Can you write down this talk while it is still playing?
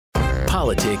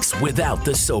Politics without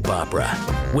the soap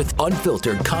opera, with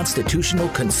unfiltered constitutional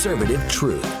conservative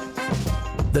truth.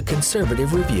 The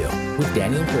Conservative Review with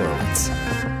Daniel Horowitz.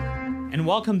 And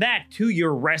welcome back to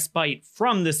your respite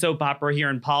from the soap opera here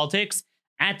in politics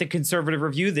at the Conservative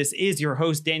Review. This is your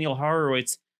host, Daniel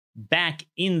Horowitz, back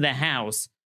in the house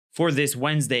for this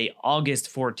Wednesday,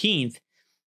 August 14th.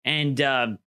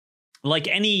 And like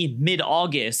any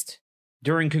mid-August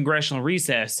during congressional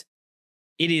recess,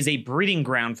 it is a breeding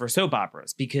ground for soap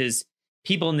operas because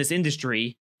people in this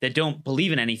industry that don't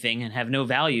believe in anything and have no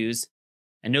values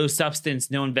and no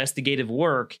substance, no investigative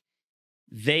work,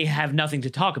 they have nothing to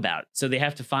talk about. So they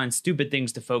have to find stupid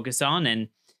things to focus on. And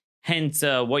hence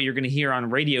what you're going to hear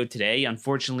on radio today,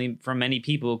 unfortunately, from many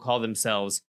people who call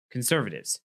themselves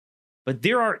conservatives. But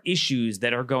there are issues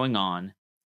that are going on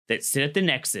that sit at the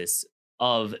nexus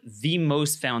of the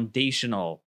most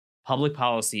foundational public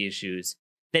policy issues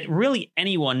that really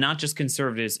anyone, not just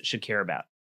conservatives, should care about.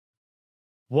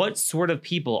 What sort of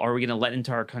people are we going to let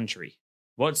into our country?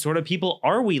 What sort of people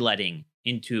are we letting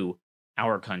into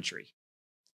our country?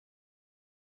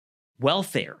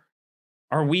 Welfare.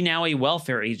 Are we now a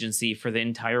welfare agency for the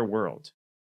entire world?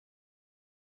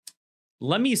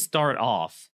 Let me start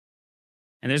off,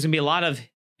 and there's going to be a lot of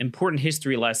important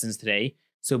history lessons today,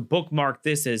 so bookmark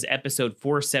this as episode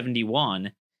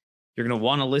 471. You're going to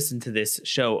want to listen to this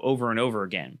show over and over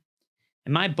again.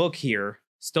 In my book here,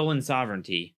 Stolen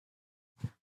Sovereignty,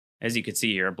 as you can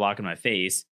see here, blocking my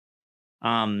face,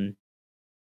 I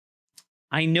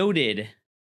noted,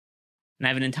 and I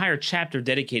have an entire chapter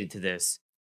dedicated to this,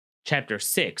 chapter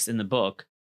 6 in the book,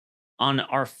 on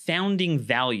our founding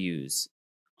values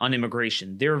on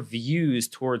immigration, their views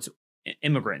towards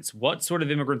immigrants, what sort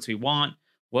of immigrants we want,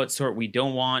 what sort we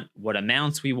don't want, what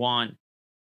amounts we want.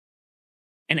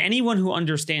 And anyone who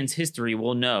understands history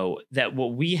will know that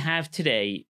what we have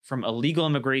today from illegal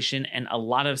immigration and a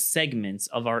lot of segments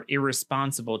of our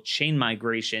irresponsible chain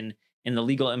migration in the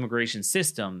legal immigration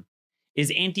system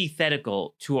is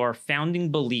antithetical to our founding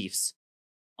beliefs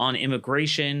on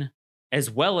immigration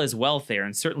as well as welfare,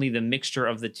 and certainly the mixture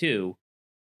of the two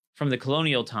from the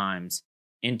colonial times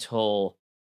until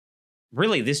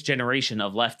really this generation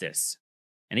of leftists.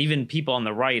 And even people on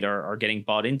the right are getting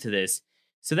bought into this.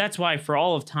 So that's why for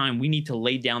all of time, we need to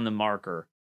lay down the marker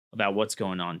about what's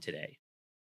going on today.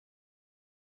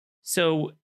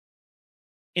 So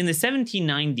in the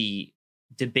 1790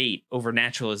 debate over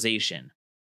naturalization,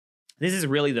 this is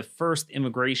really the first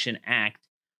immigration act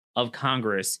of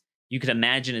Congress. You could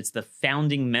imagine it's the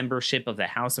founding membership of the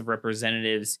House of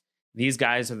Representatives. These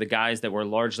guys are the guys that were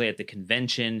largely at the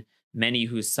convention, many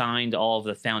who signed all of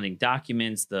the founding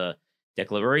documents, the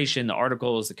Declaration, the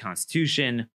Articles, the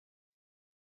Constitution.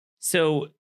 So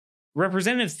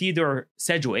Representative Theodore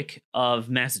Sedgwick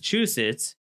of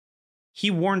Massachusetts,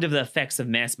 he warned of the effects of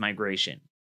mass migration.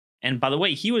 And by the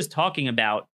way, he was talking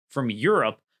about from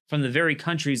Europe, from the very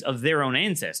countries of their own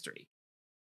ancestry.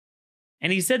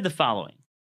 And he said the following: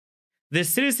 "The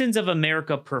citizens of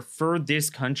America preferred this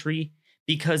country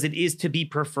because it is to be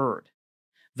preferred.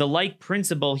 The like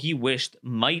principle he wished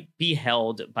might be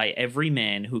held by every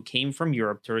man who came from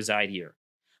Europe to reside here.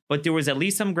 But there was at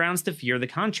least some grounds to fear the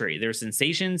contrary. Their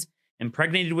sensations,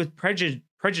 impregnated with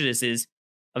prejudices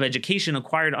of education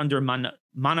acquired under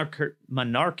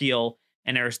monarchical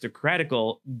and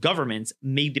aristocratical governments,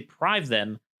 may deprive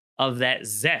them of that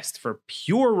zest for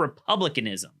pure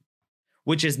republicanism,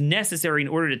 which is necessary in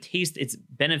order to taste its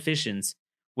beneficence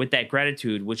with that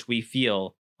gratitude which we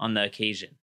feel on the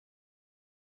occasion."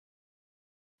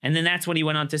 And then that's when he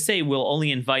went on to say, "We'll only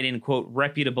invite in, quote,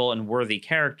 reputable and worthy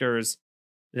characters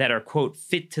that are, quote,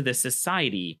 fit to the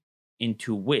society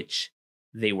into which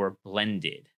they were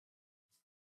blended."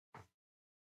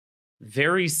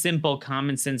 Very simple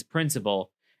common sense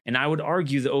principle. And I would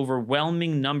argue the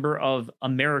overwhelming number of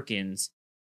Americans,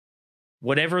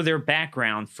 whatever their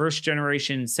background, first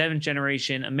generation, seventh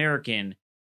generation American,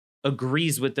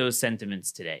 agrees with those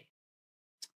sentiments today.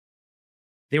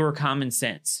 They were common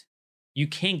sense. You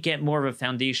can't get more of a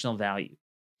foundational value.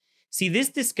 See, this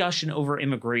discussion over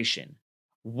immigration.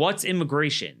 What's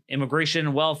immigration? Immigration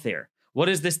and welfare. What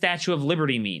does the Statue of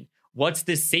Liberty mean? What's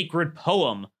this sacred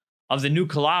poem of the new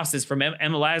Colossus from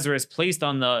Emma Lazarus placed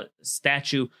on the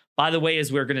statue? By the way,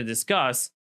 as we're going to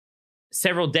discuss,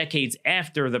 several decades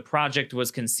after the project was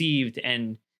conceived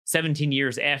and 17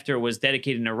 years after it was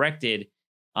dedicated and erected,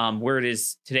 where it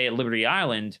is today at Liberty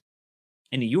Island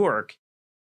in New York.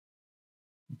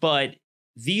 But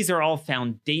these are all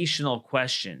foundational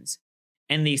questions,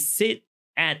 and they sit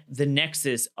at the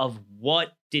nexus of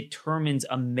what determines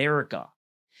America.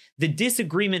 the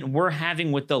disagreement we're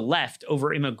having with the left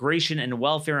over immigration and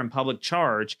welfare and public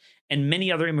charge and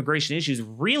many other immigration issues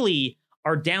really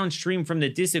are downstream from the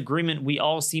disagreement we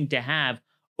all seem to have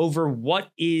over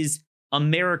what is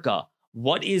America,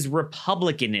 what is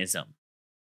republicanism,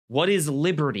 what is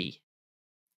liberty.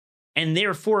 And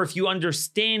therefore, if you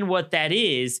understand what that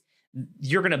is,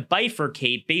 you're going to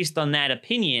bifurcate based on that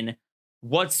opinion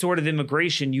what sort of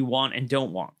immigration you want and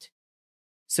don't want.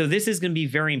 So this is going to be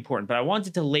very important, but I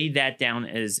wanted to lay that down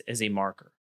as a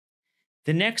marker.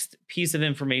 The next piece of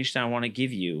information I want to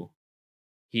give you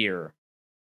here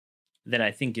that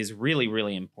I think is really,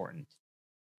 really important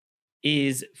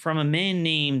is from a man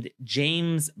named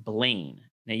James Blaine.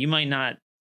 Now, you might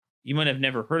have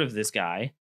never heard of this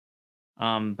guy,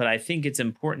 but I think it's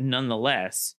important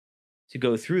nonetheless to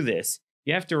go through this.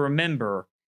 You have to remember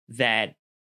that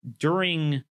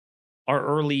during our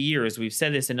early years, we've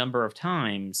said this a number of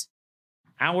times,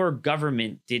 our federal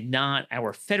government did not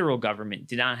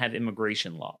have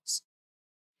immigration laws.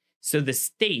 So the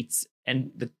states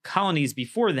and the colonies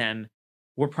before them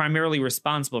were primarily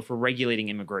responsible for regulating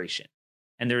immigration.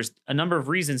 And there's a number of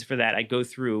reasons for that I go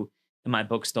through in my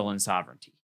book, Stolen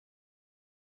Sovereignty.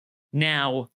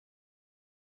 Now,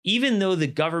 even though the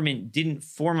government didn't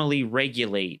formally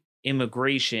regulate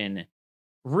immigration,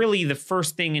 really the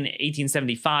first thing in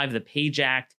 1875, the Page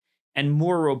Act, and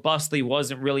more robustly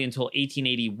wasn't really until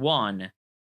 1881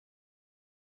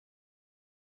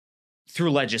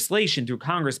 through legislation, through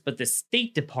Congress, but the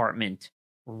State Department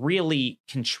really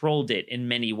controlled it in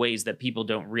many ways that people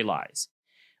don't realize.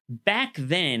 Back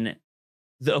then,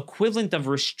 the equivalent of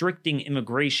restricting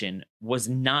immigration was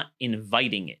not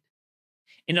inviting it.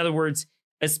 In other words,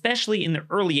 especially in the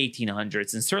early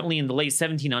 1800s and certainly in the late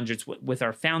 1700s with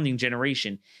our founding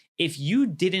generation, if you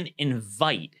didn't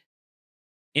invite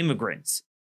immigrants,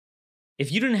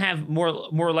 if you didn't have more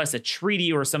or less a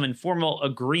treaty or some informal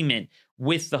agreement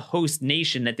with the host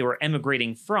nation that they were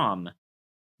emigrating from,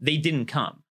 they didn't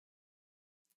come.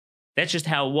 That's just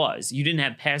how it was. You didn't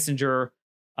have passenger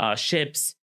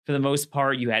ships for the most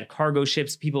part. You had cargo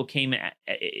ships. People came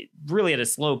really at a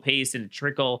slow pace and a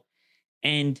trickle.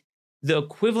 And the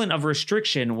equivalent of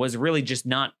restriction was really just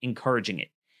not encouraging it.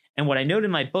 And what I note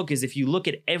in my book is if you look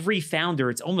at every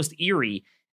founder, it's almost eerie.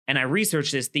 And I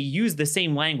researched this. They use the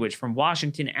same language from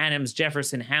Washington, Adams,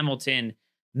 Jefferson, Hamilton,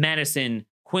 Madison,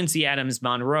 Quincy Adams,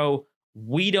 Monroe.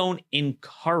 We don't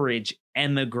encourage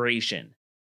emigration.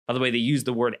 By the way, they use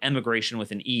the word emigration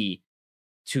with an E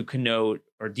to connote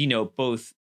or denote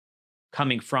both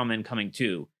coming from and coming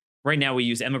to. Right now, we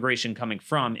use emigration coming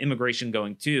from, immigration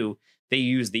going to. They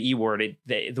use the E word.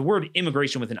 The word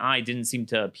immigration with an I didn't seem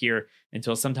to appear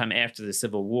until sometime after the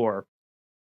Civil War.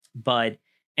 But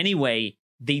anyway,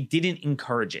 they didn't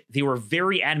encourage it. They were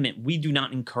very adamant, we do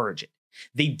not encourage it.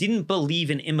 They didn't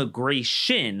believe in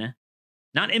immigration,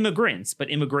 not immigrants, but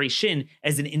immigration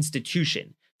as an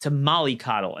institution to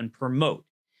mollycoddle and promote.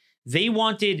 They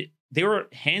were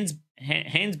hands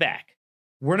back.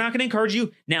 We're not going to encourage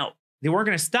you. Now, they weren't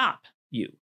going to stop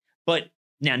you. But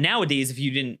nowadays, if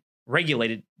you didn't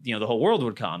regulate it, the whole world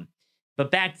would come.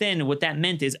 But back then, what that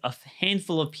meant is a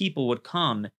handful of people would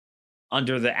come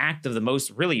under the act of the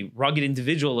most really rugged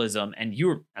individualism. And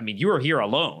you were here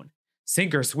alone,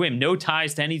 sink or swim, no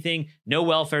ties to anything, no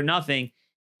welfare, nothing.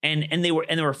 And they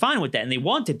were fine with that. And they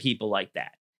wanted people like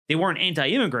that. They weren't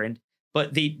anti-immigrant,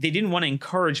 but they didn't want to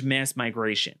encourage mass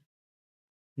migration.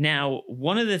 Now,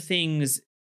 one of the things,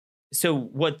 so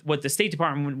what the State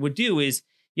Department would do is,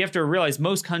 you have to realize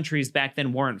most countries back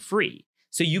then weren't free.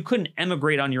 So you couldn't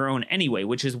emigrate on your own anyway,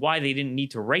 which is why they didn't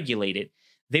need to regulate it.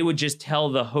 They would just tell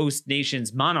the host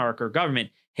nation's monarch or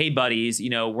government, hey, buddies,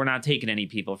 we're not taking any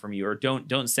people from you, or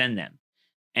don't send them.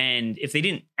 And if they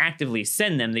didn't actively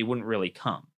send them, they wouldn't really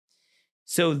come.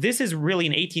 So this is really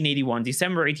in 1881,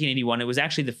 December 1881. It was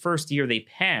actually the first year they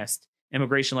passed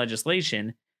immigration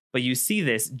legislation. But you see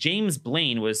this, James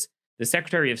Blaine was the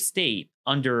Secretary of State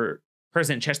under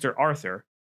President Chester Arthur.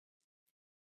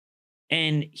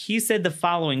 And he said the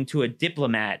following to a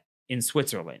diplomat in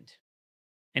Switzerland.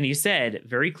 And he said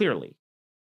very clearly,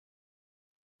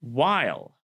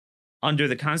 while under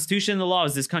the Constitution and the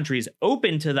laws, this country is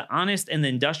open to the honest and the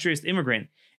industrious immigrant,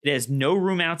 it has no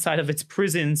room outside of its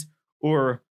prisons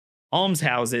or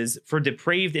almshouses for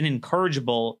depraved and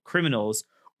incorrigible criminals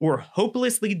or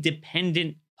hopelessly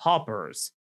dependent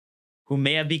paupers who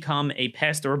may have become a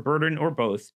pest or a burden or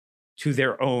both to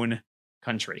their own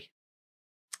country.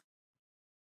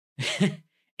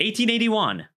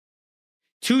 1881,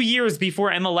 2 years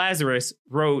before Emma Lazarus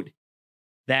wrote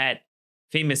that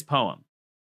famous poem.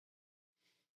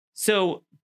 So,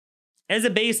 as a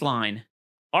baseline,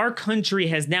 Our country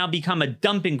has now become a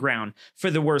dumping ground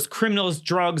for the worst criminals,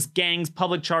 drugs, gangs,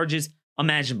 public charges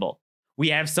imaginable. We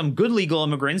have some good legal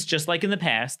immigrants, just like in the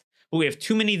past, but we have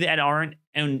too many that aren't,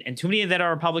 and too many that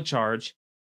are a public charge,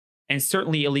 and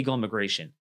certainly illegal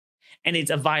immigration. And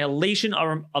it's a violation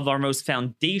of our most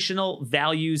foundational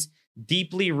values,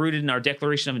 deeply rooted in our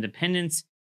Declaration of Independence,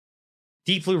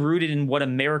 deeply rooted in what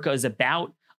America is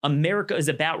about. America is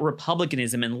about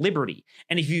republicanism and liberty.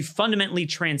 And if you fundamentally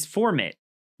transform it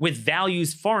with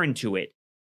values foreign to it,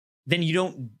 then you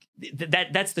don't,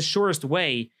 that's the surest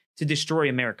way to destroy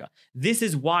America. This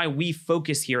is why we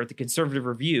focus here at the Conservative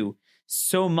Review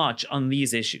so much on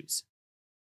these issues.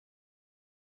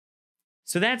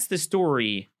 So that's the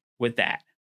story with that.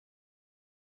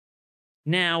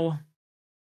 Now,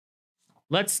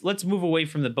 let's move away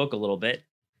from the book a little bit.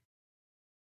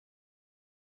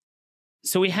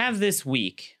 So we have this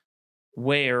week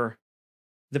where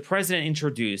the president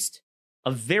introduced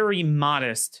a very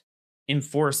modest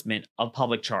enforcement of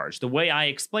public charge. The way I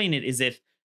explain it is if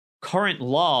current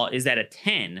law is at a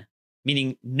 10,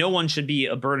 meaning no one should be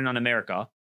a burden on America,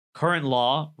 current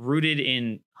law rooted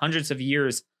in hundreds of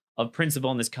years of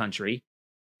principle in this country,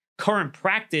 current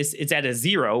practice it's at a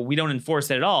 0, we don't enforce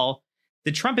it at all,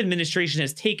 the Trump administration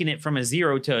has taken it from a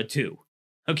 0 to a 2.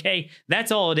 Okay?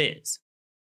 That's all it is.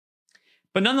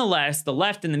 But nonetheless, the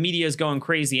left and the media is going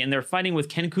crazy, and they're fighting with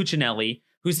Ken Cuccinelli,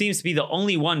 who seems to be the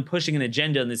only one pushing an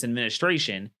agenda in this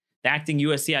administration, the acting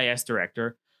USCIS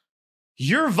director.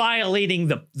 You're violating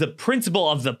the principle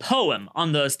of the poem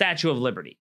on the Statue of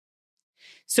Liberty.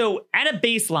 So at a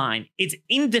baseline, it's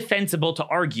indefensible to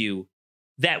argue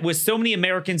that with so many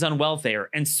Americans on welfare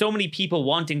and so many people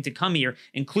wanting to come here,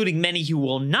 including many who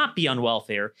will not be on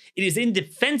welfare, it is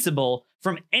indefensible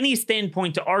from any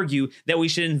standpoint to argue that we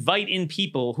should invite in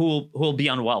people who will be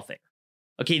on welfare.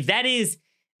 Okay, that is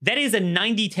a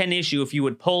 90-10 issue if you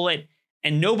would poll it,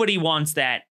 and nobody wants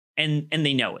that, and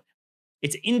they know it.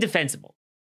 It's indefensible.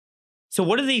 So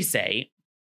what do they say?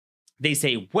 They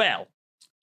say, well,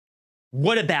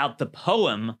 what about the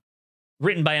poem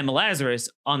written by Emma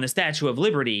Lazarus on the Statue of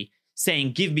Liberty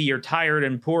saying, give me your tired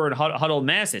and poor and huddled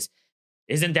masses?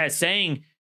 Isn't that saying,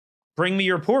 bring me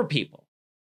your poor people?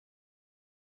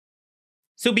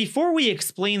 So before we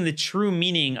explain the true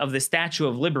meaning of the Statue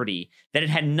of Liberty, that it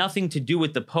had nothing to do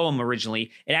with the poem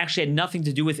originally, it actually had nothing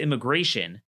to do with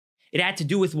immigration. It had to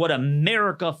do with what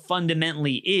America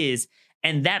fundamentally is,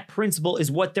 and that principle is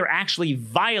what they're actually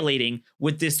violating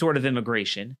with this sort of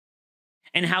immigration,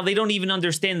 and how they don't even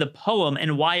understand the poem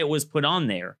and why it was put on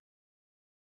there.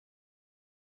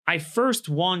 I first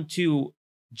want to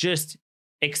just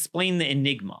explain the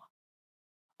enigma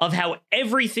of how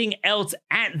everything else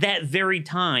at that very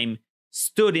time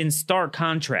stood in stark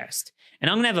contrast. And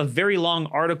I'm going to have a very long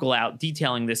article out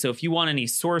detailing this. So if you want any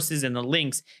sources and the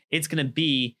links, it's going to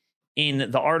be in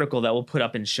the article that we'll put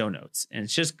up in show notes. And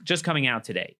it's just coming out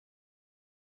today.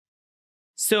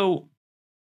 So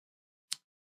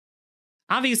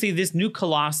obviously this New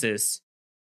Colossus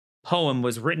poem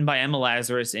was written by Emma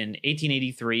Lazarus in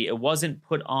 1883. It wasn't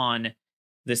put on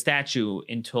the statue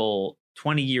until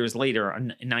 20 years later in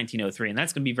 1903. And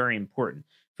that's going to be very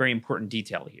important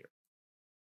detail here.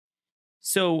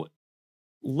 So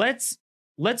let's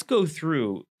go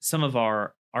through some of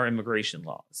our immigration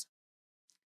laws.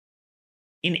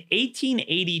 In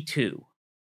 1882,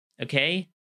 okay,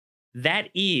 that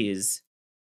is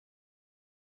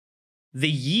the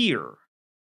year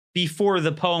before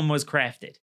the poem was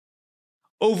crafted.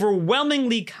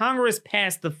 Overwhelmingly, Congress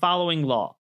passed the following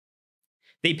law.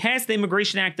 They passed the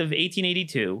Immigration Act of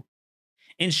 1882,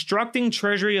 instructing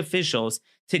Treasury officials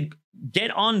to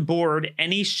get on board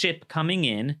any ship coming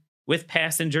in with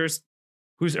passengers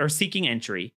who are seeking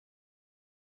entry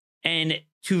and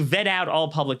to vet out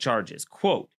all public charges.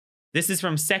 Quote, this is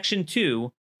from Section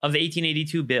 2 of the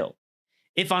 1882 bill.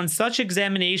 If on such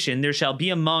examination there shall be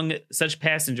among such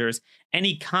passengers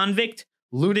any convict,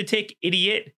 lunatic,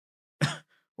 idiot,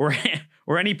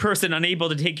 or any person unable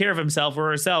to take care of himself or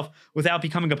herself without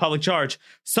becoming a public charge,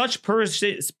 such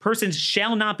persons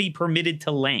shall not be permitted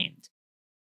to land.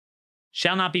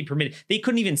 Shall not be permitted. They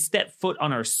couldn't even step foot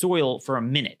on our soil for a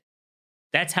minute.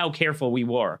 That's how careful we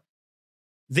were.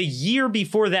 The year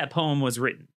before that poem was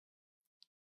written.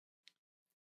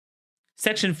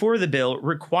 Section 4 of the bill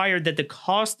required that the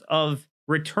cost of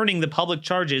returning the public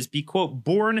charges be, quote,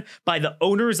 borne by the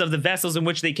owners of the vessels in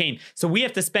which they came. So we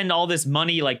have to spend all this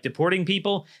money like deporting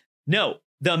people? No,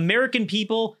 the American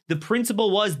people, the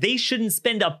principle was they shouldn't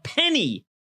spend a penny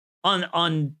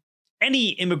on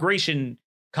any immigration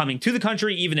coming to the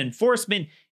country, even enforcement.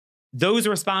 Those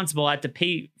responsible had to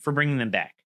pay for bringing them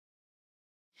back.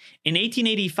 In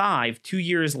 1885, 2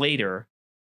 years later,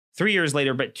 3 years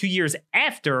later, but 2 years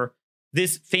after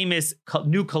this famous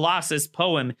New Colossus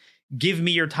poem, "Give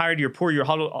me your tired, your poor, your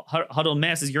huddled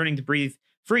masses yearning to breathe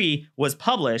free," was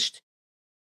published,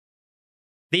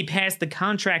 they passed the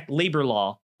Contract Labor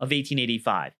Law of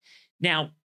 1885.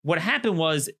 Now, what happened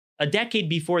was, a decade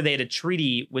before, they had a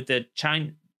treaty with the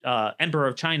Emperor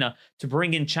of China to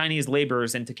bring in Chinese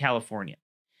laborers into California.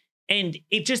 And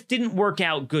it just didn't work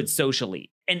out good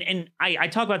socially. And I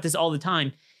talk about this all the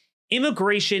time.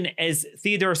 Immigration, as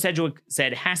Theodore Sedgwick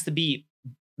said, has to be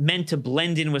meant to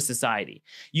blend in with society.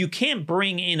 You can't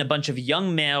bring in a bunch of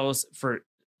young males for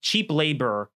cheap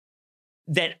labor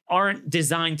that aren't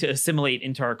designed to assimilate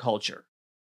into our culture.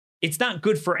 It's not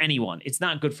good for anyone. It's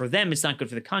not good for them. It's not good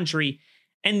for the country.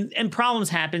 And problems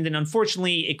happened. And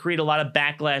unfortunately, it created a lot of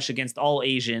backlash against all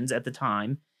Asians at the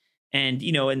time. And,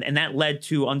 you know, and that led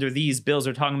to, under these bills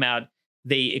we're talking about,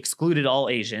 they excluded all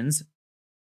Asians.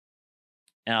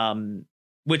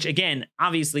 Which, again,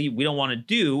 obviously we don't want to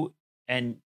do.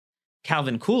 And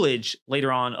Calvin Coolidge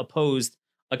later on opposed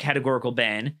a categorical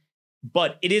ban.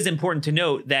 But it is important to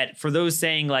note that for those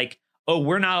saying like, oh,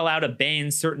 we're not allowed to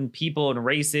ban certain people and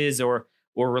races or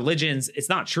religions, it's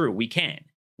not true. We can.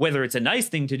 Whether it's a nice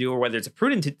thing to do or whether it's a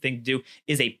prudent thing to do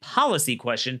is a policy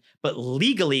question. But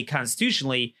legally,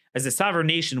 constitutionally, as a sovereign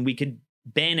nation, we could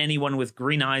ban anyone with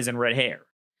green eyes and red hair.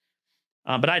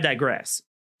 But I digress.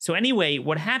 So anyway,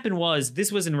 what happened was,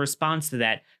 this was in response to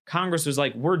that. Congress was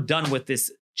like, we're done with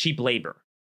this cheap labor.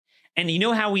 And you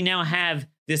know how we now have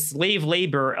this slave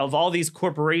labor of all these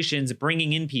corporations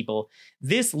bringing in people?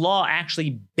 This law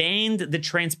actually banned the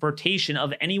transportation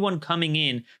of anyone coming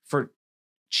in for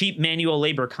cheap manual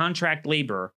labor, contract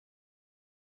labor.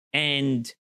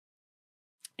 And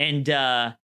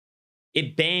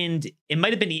it banned, it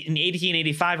might have been in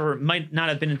 1885, or it might not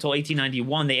have been until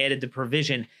 1891, they added the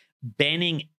provision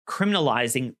banning,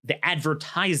 criminalizing the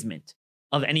advertisement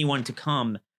of anyone to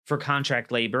come for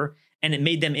contract labor. And it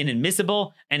made them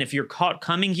inadmissible. And if you're caught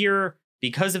coming here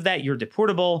because of that, you're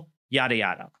deportable, yada,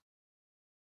 yada.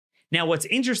 Now, what's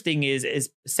interesting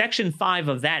is Section 5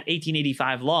 of that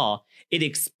 1885 law, it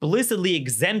explicitly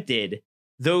exempted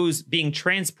those being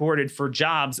transported for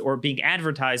jobs or being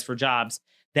advertised for jobs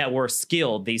that were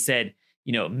skilled. They said,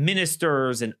 you know,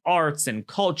 ministers and arts and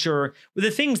culture were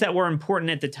the things that were important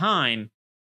at the time.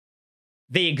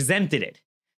 They exempted it.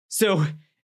 So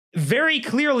very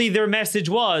clearly their message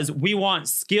was, we want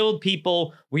skilled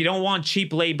people. We don't want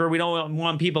cheap labor. We don't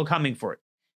want people coming for it.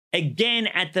 Again,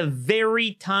 at the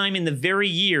very time, in the very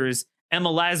years,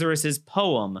 Emma Lazarus's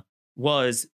poem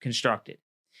was constructed.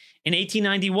 In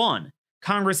 1891,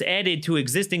 Congress added to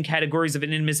existing categories of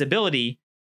inadmissibility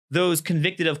those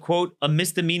convicted of, quote, a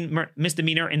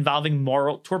misdemeanor involving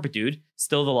moral turpitude,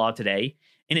 still the law today,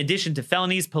 in addition to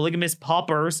felonies, polygamists,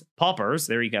 paupers,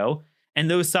 there you go,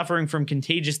 and those suffering from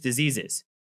contagious diseases.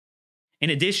 In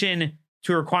addition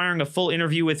to requiring a full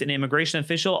interview with an immigration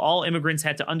official, all immigrants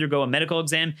had to undergo a medical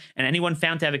exam, and anyone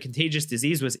found to have a contagious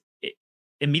disease was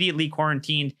immediately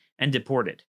quarantined and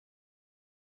deported.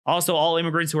 Also, all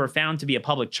immigrants who were found to be a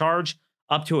public charge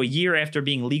up to a year after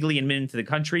being legally admitted to the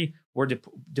country were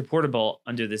deportable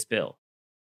under this bill.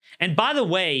 And by the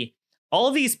way,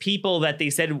 all these people that they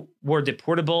said were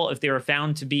deportable if they were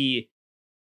found to be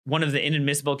one of the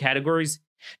inadmissible categories,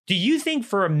 do you think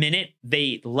for a minute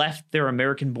they left their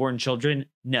American-born children?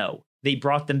 No, they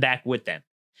brought them back with them,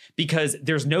 because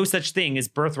there's no such thing as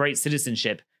birthright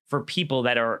citizenship for people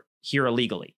that are here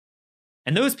illegally.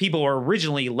 And those people were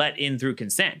originally let in through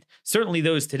consent. Certainly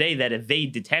those today that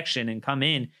evade detection and come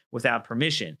in without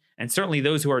permission. And certainly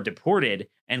those who are deported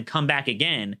and come back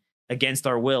again against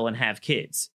our will and have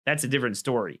kids. That's a different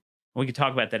story. We could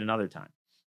talk about that another time.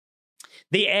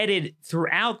 They added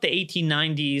throughout the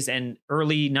 1890s and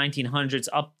early 1900s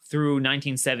up through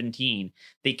 1917,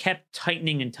 they kept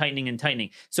tightening and tightening and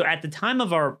tightening. So at the time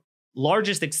of our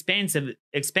largest expansion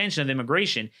of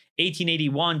immigration,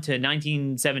 1881 to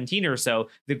 1917 or so,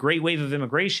 the Great Wave of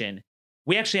Immigration,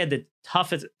 we actually had the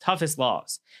toughest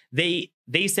laws. They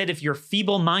said if you're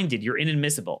feeble-minded, you're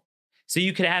inadmissible. So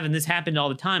you could have, and this happened all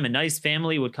the time, a nice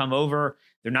family would come over.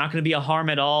 They're not going to be a harm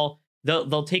at all.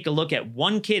 They'll take a look at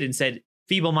one kid and said,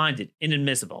 feeble-minded,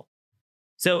 inadmissible.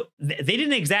 So they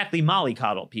didn't exactly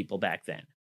mollycoddle people back then.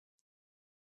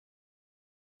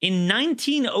 In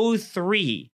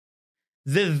 1903,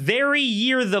 the very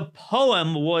year the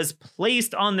poem was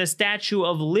placed on the Statue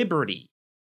of Liberty,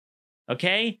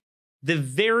 okay? The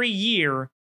very year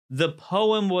the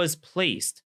poem was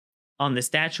placed on the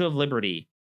Statue of Liberty,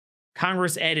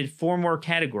 Congress added 4 more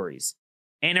categories: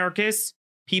 anarchists,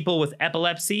 people with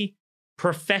epilepsy,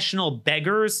 professional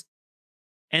beggars,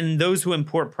 and those who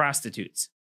import prostitutes.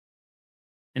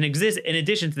 In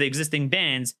addition to the existing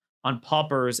bans on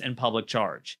paupers and public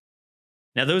charge.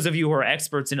 Now, those of you who are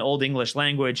experts in Old English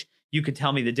language, you could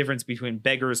tell me the difference between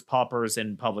beggars, paupers,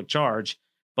 and public charge,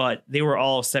 but they were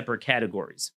all separate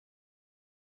categories.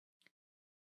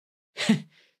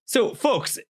 So,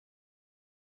 folks,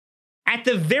 at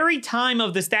the very time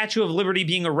of the Statue of Liberty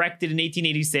being erected in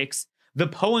 1886, the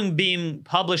poem being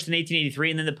published in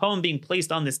 1883, and then the poem being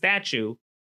placed on the statue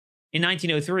in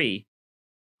 1903,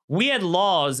 we had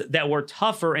laws that were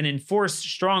tougher and enforced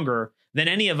stronger than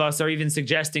any of us are even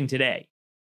suggesting today.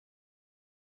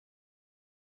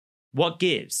 What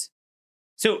gives?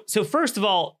 So first of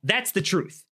all, that's the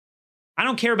truth. I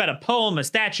don't care about a poem, a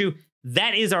statue.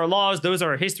 That is our laws. Those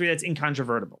are our history. That's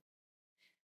incontrovertible.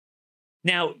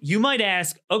 Now, you might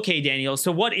ask, okay, Daniel,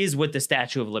 so what is with the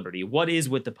Statue of Liberty? What is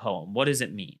with the poem? What does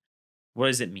it mean? What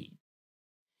does it mean?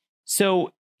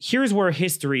 So here's where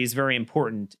history is very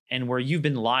important and where you've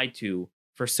been lied to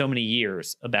for so many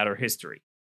years about our history.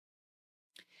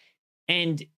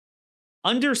 And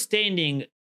understanding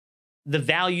the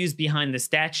values behind the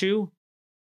statue,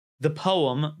 the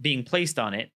poem being placed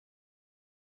on it,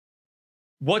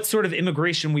 what sort of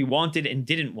immigration we wanted and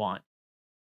didn't want.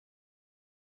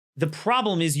 The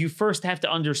problem is you first have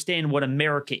to understand what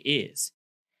America is.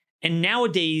 And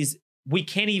nowadays, we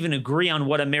can't even agree on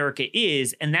what America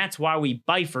is, and that's why we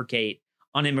bifurcate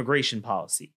on immigration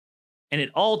policy. And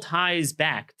it all ties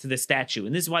back to the statue,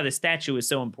 and this is why the statue is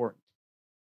so important.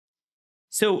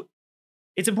 So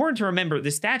it's important to remember the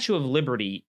Statue of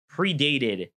Liberty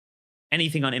predated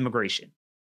anything on immigration.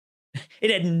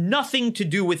 It had nothing to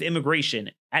do with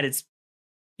immigration at its,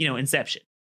 inception.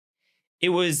 It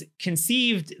was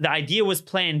conceived, the idea was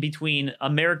planned between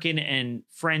American and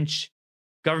French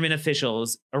government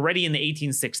officials already in the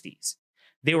 1860s.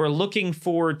 They were looking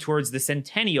forward towards the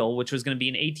centennial, which was going to be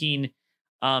in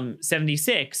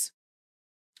 1876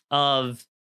 of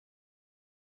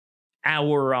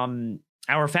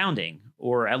our founding,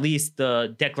 or at least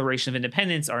the Declaration of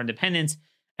Independence, our independence.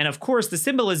 And of course, the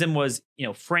symbolism was,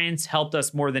 France helped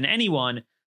us more than anyone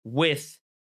with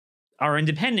our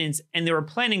independence, and they were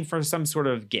planning for some sort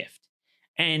of gift.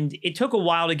 And it took a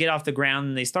while to get off the ground.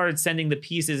 And they started sending the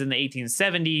pieces in the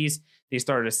 1870s. They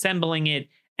started assembling it,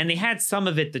 and they had some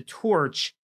of it, the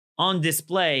torch, on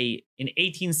display in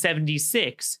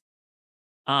 1876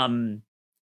 at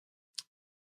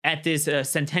this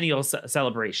centennial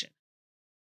celebration.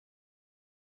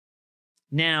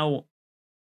 Now,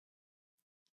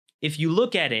 if you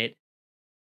look at it,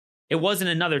 it wasn't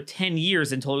another 10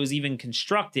 years until it was even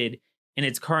constructed in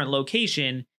its current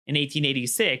location in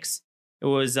 1886. It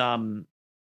was, I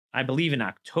believe, in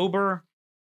October.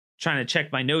 Trying to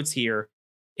check my notes here.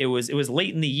 It was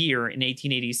late in the year in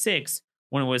 1886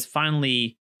 when it was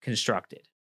finally constructed.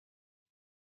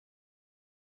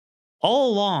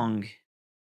 All along,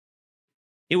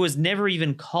 it was never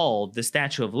even called the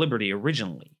Statue of Liberty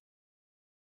originally.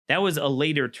 That was a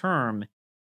later term,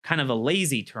 kind of a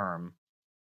lazy term,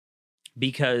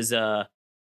 because,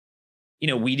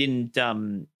 we didn't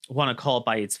want to call it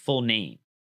by its full name.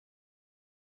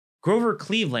 Grover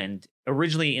Cleveland,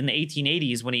 originally in the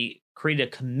 1880s, when he created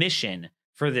a commission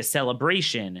for the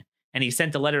celebration, and he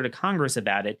sent a letter to Congress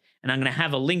about it, and I'm going to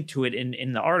have a link to it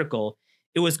in the article,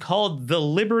 it was called The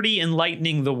Liberty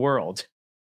Enlightening the World.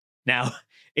 Now,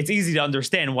 it's easy to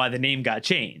understand why the name got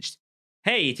changed.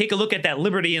 Hey, take a look at that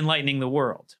Liberty Enlightening the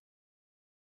World.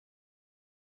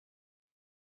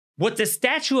 What the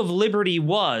Statue of Liberty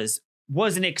was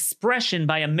an expression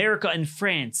by America and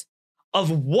France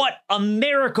of what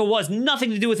America was.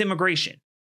 Nothing to do with immigration.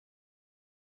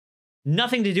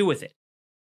 Nothing to do with it.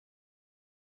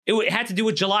 It had to do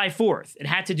with July 4th. It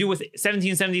had to do with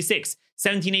 1776,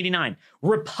 1789.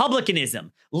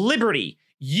 Republicanism, liberty.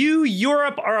 You,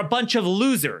 Europe, are a bunch of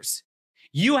losers.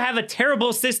 You have a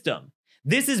terrible system.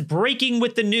 This is breaking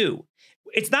with the new.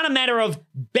 It's not a matter of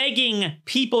begging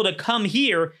people to come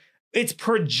here. It's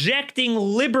projecting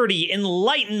liberty,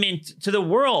 enlightenment to the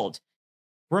world.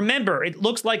 Remember, it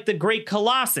looks like the great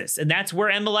Colossus, and that's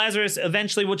where Emma Lazarus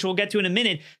eventually, which we'll get to in a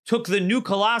minute, took the new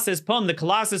Colossus poem, the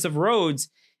Colossus of Rhodes.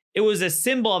 It was a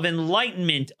symbol of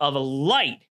enlightenment, of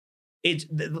light.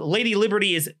 Lady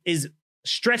Liberty is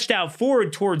stretched out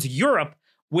forward towards Europe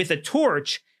with a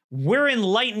torch. We're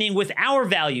enlightening with our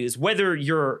values, whether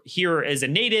you're here as a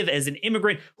native, as an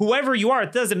immigrant, whoever you are,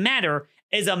 it doesn't matter.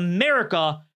 As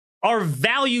America, our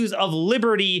values of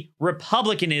liberty,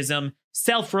 republicanism,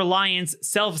 self-reliance,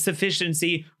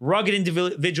 self-sufficiency, rugged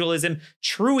individualism,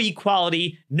 true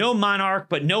equality, no monarch,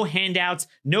 but no handouts,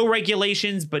 no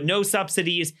regulations, but no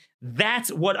subsidies.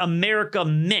 That's what America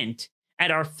meant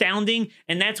at our founding,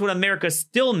 and that's what America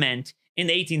still meant in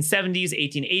the 1870s,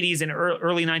 1880s, and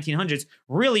early 1900s,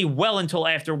 really well until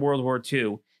after World War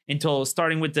II, until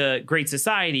starting with the Great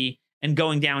Society and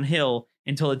going downhill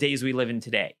until the days we live in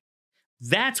today.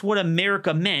 That's what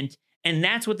America meant, and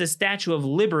that's what the Statue of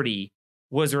Liberty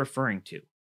was referring to.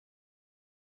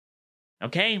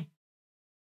 Okay?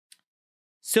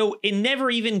 So it never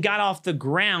even got off the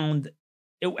ground.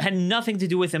 It had nothing to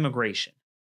do with immigration.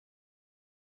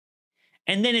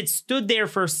 And then it stood there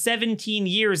for 17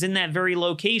 years in that very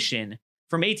location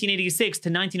from 1886 to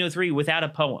 1903 without a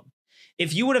poem.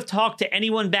 If you would have talked to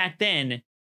anyone back then,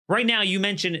 right now you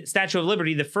mentioned Statue of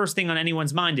Liberty, the first thing on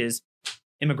anyone's mind is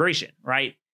immigration,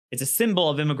 right? It's a symbol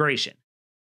of immigration.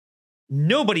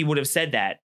 Nobody would have said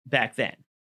that back then.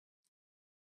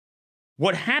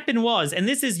 What happened was, and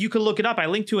this is, you can look it up, I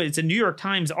linked to it, it's a New York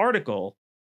Times article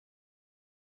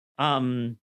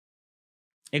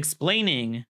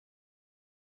explaining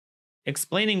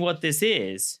what this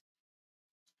is.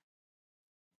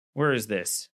 Where is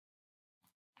this?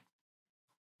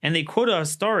 And they quote a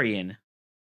historian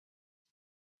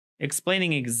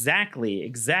explaining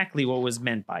exactly what was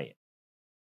meant by it.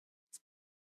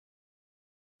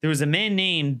 There was a man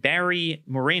named Barry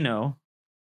Moreno,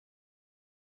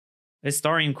 a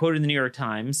historian quoted in the New York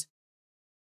Times,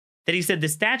 that he said the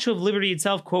Statue of Liberty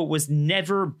itself, quote, was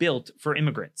never built for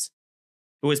immigrants.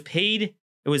 It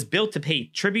was built to pay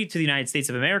tribute to the United States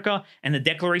of America and the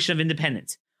Declaration of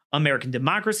Independence, American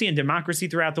democracy and democracy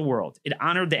throughout the world. It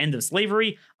honored the end of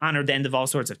slavery, honored the end of all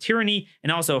sorts of tyranny,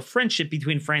 and also a friendship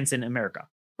between France and America.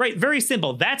 Right? Very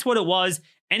simple. That's what it was.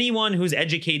 Anyone who's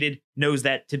educated knows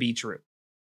that to be true.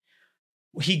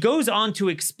 He goes on to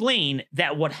explain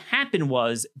that what happened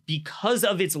was, because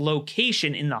of its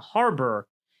location in the harbor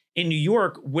in New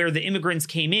York where the immigrants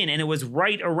came in, and it was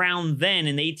right around then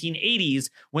in the 1880s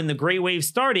when the Great Wave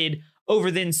started, over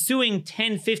the ensuing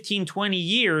 10, 15, 20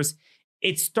 years,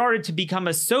 it started to become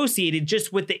associated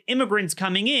just with the immigrants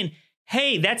coming in.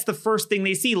 Hey, that's the first thing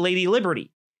they see, Lady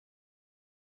Liberty.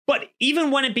 But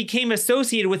even when it became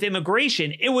associated with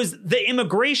immigration, it was the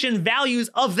immigration values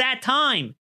of that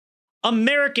time.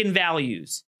 American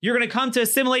values. You're going to come to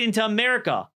assimilate into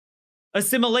America.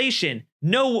 Assimilation.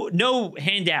 No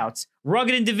handouts.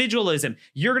 Rugged individualism.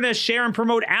 You're going to share and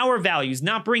promote our values,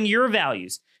 not bring your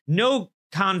values. No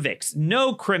convicts.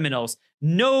 No criminals.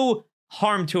 No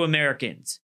harm to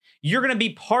Americans. You're going to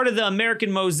be part of the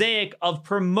American mosaic of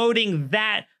promoting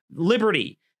that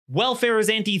liberty. Welfare is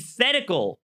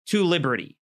antithetical to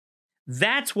liberty.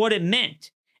 That's what it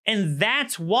meant. And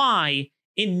that's why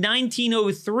in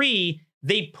 1903,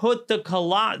 they put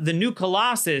the new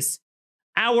Colossus,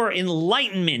 our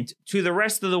enlightenment to the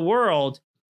rest of the world,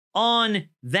 on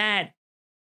that,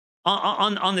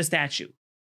 on the statue.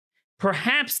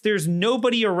 Perhaps there's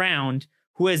nobody around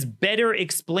who has better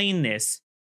explained this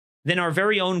than our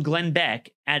very own Glenn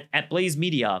Beck at Blaze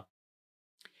Media.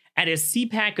 At his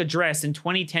CPAC address in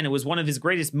 2010, it was one of his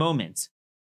greatest moments.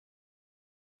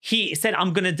 He said,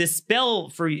 I'm going to dispel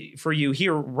for you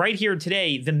here, right here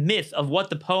today, the myth of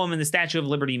what the poem and the Statue of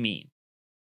Liberty mean.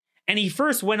 And he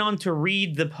first went on to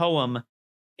read the poem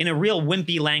in a real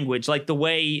wimpy language, like the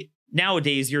way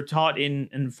nowadays you're taught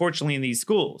unfortunately, in these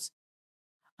schools.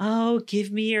 Oh,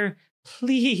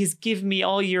 please give me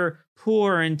all your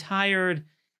poor and tired.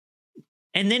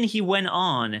 And then he went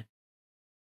on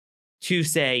to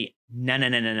say,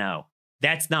 no.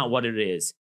 That's not what it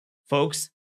is.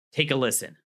 Folks, take a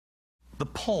listen. The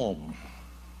poem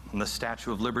on the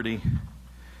Statue of Liberty,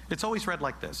 it's always read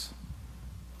like this.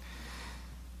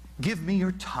 Give me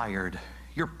your tired,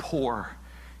 your poor,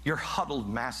 your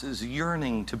huddled masses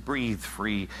yearning to breathe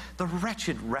free, the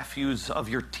wretched refuse of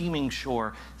your teeming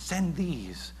shore. Send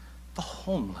these, the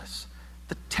homeless,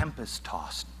 the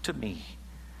tempest-tossed, to me.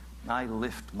 I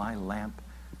lift my lamp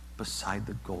beside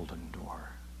the golden door.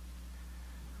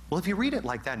 Well, if you read it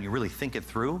like that and you really think it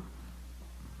through,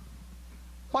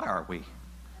 what are we?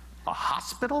 A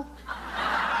hospital?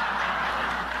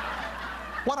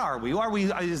 What are we?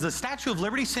 Is the Statue of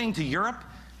Liberty saying to Europe,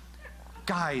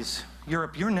 guys,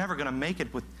 Europe, you're never going to make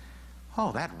it with,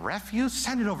 that refuse?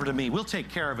 Send it over to me. We'll take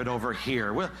care of it over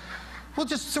here.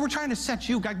 So we're trying to set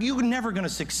you guys, you're never going to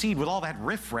succeed with all that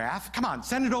riffraff. Come on,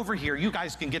 send it over here. You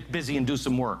guys can get busy and do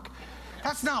some work.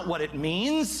 That's not what it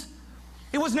means.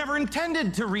 It was never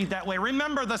intended to read that way.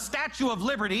 Remember, the Statue of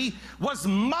Liberty was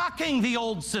mocking the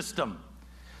old system.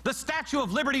 The Statue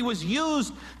of Liberty was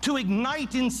used to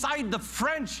ignite inside the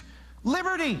French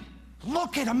liberty.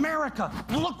 Look at America.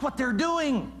 Look what they're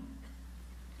doing.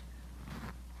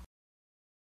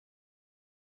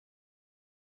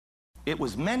 It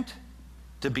was meant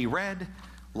to be read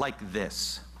like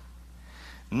this.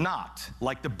 Not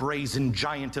like the brazen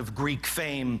giant of Greek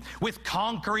fame, with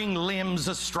conquering limbs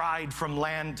astride from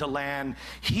land to land.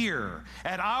 Here,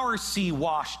 at our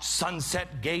sea-washed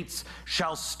sunset gates,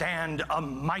 shall stand a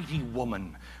mighty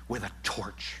woman with a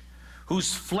torch,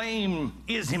 whose flame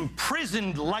is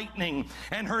imprisoned lightning,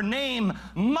 and her name,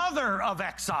 Mother of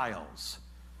Exiles.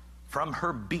 From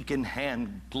her beacon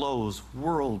hand glows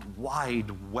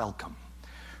worldwide welcome.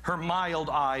 Her mild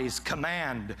eyes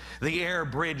command the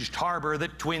air-bridged harbor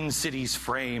that twin cities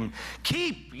frame.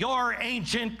 Keep your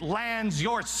ancient lands,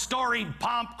 your storied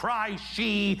pomp, cries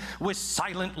she with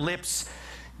silent lips.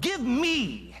 Give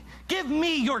me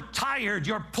your tired,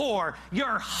 your poor,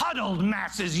 your huddled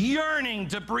masses yearning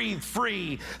to breathe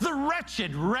free, the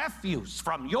wretched refuse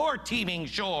from your teeming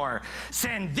shore.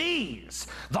 Send these,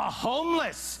 the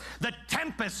homeless, the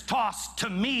tempest-tossed,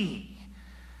 to me.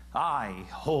 I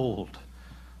hold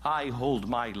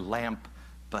my lamp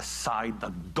beside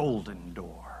the golden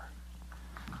door.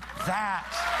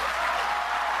 That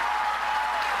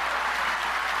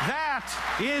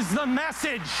is the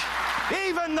message.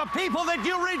 Even the people that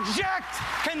you reject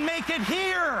can make it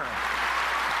here.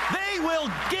 They will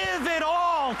give it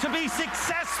all to be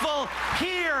successful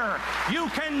here. You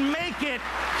can make it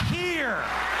here.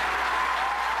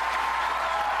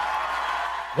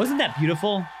 Wasn't that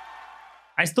beautiful?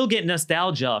 I still get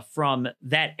nostalgia from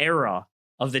that era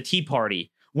of the Tea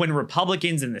Party when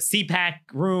Republicans in the CPAC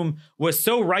room was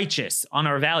so righteous on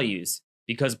our values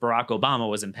because Barack Obama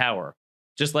was in power.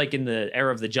 Just like in the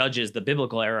era of the judges, the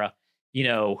biblical era, you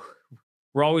know,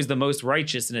 we're always the most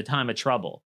righteous in a time of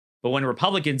trouble. But when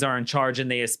Republicans are in charge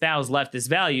and they espouse leftist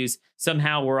values,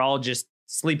 somehow we're all just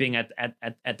sleeping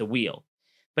at the wheel.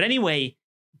 But anyway,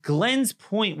 Glenn's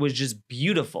point was just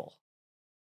beautiful.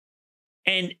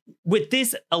 And with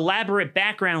this elaborate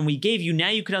background we gave you, now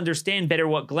you can understand better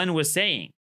what Glenn was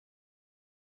saying.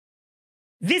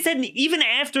 This had, even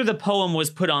after the poem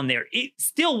was put on there, it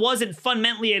still wasn't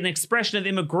fundamentally an expression of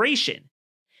immigration.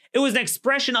 It was an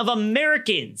expression of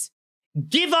Americans.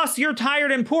 Give us your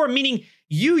tired and poor, meaning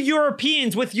you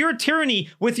Europeans with your tyranny,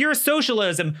 with your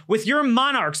socialism, with your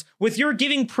monarchs, with your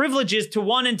giving privileges to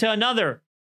one and to another.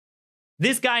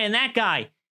 This guy and that guy.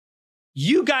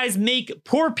 You guys make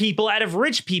poor people out of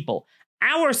rich people.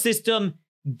 Our system,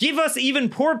 give us even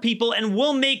poor people and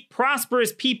we'll make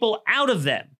prosperous people out of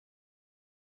them.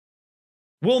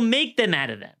 We'll make them out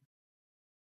of them.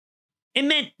 It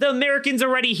meant the Americans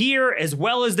already here as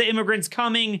well as the immigrants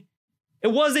coming. It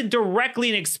wasn't directly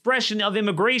an expression of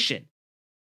immigration.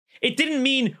 It didn't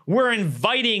mean we're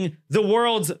inviting the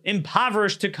world's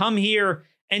impoverished to come here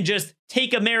and just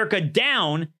take America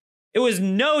down. It was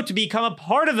no, to become a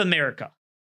part of America.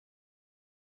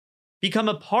 Become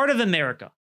a part of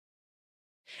America.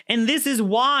 And this is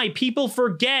why people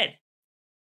forget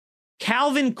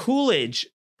Calvin Coolidge,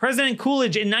 President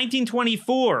Coolidge in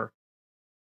 1924,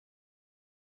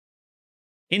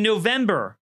 in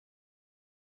November,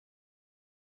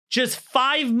 just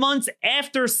 5 months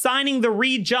after signing the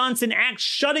Reed-Johnson Act,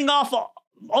 shutting off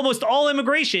almost all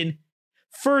immigration,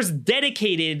 first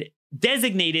designated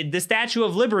the Statue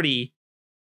of Liberty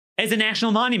as a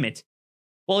national monument.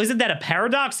 Well, isn't that a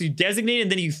paradox? You designate it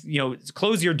and then you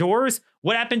close your doors?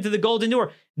 What happened to the Golden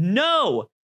Door? No,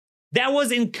 that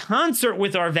was in concert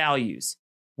with our values.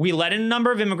 We let in a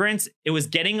number of immigrants. It was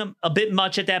getting a bit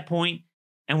much at that point,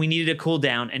 and we needed to cool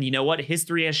down. And you know what?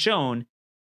 History has shown,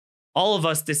 all of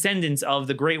us descendants of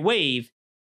the Great Wave,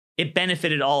 it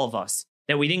benefited all of us,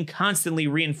 that we didn't constantly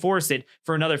reinforce it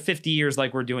for another 50 years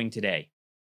like we're doing today.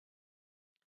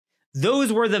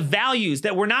 Those were the values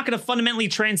that we're not going to fundamentally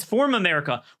transform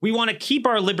America. We want to keep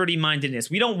our liberty-mindedness.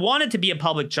 We don't want it to be a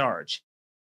public charge.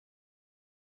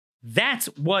 That's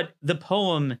what the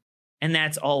poem and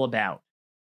that's all about.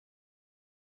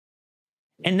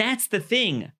 And that's the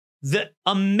thing. The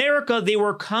America they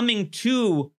were coming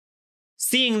to,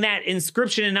 seeing that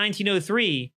inscription in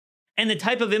 1903, and the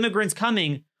type of immigrants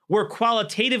coming were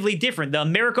qualitatively different. The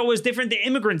America was different, the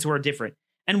immigrants were different,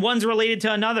 and one's related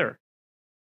to another.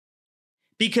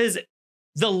 Because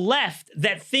the left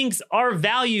that thinks our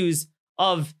values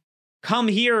of come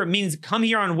here means come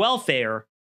here on welfare,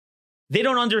 they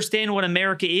don't understand what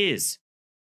America is.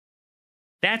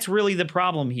 That's really the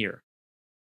problem here.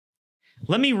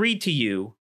 Let me read to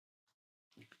you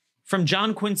from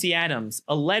John Quincy Adams,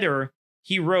 a letter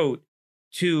he wrote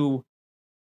to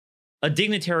a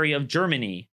dignitary of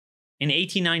Germany in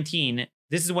 1819.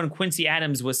 This is when Quincy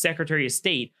Adams was Secretary of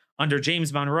State under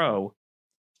James Monroe.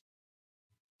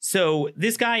 So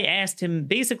this guy asked him,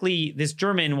 basically, this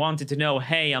German wanted to know,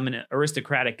 hey, I'm an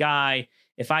aristocratic guy.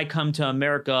 If I come to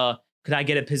America, could I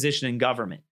get a position in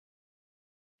government?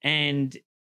 And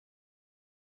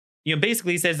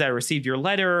basically says that I received your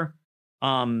letter.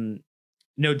 No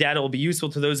doubt it will be useful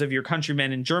to those of your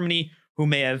countrymen in Germany who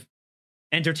may have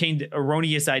entertained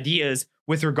erroneous ideas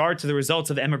with regard to the results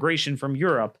of emigration from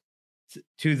Europe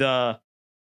to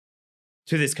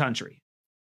this country.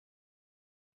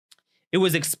 It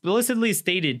was explicitly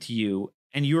stated to you,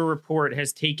 and your report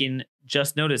has taken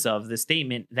just notice of the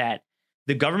statement that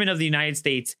the government of the United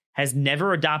States has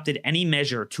never adopted any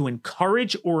measure to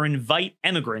encourage or invite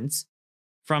immigrants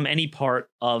from any part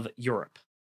of Europe.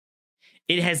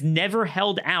 It has never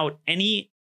held out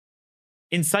any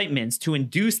incitements to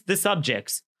induce the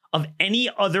subjects of any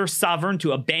other sovereign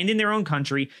to abandon their own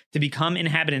country to become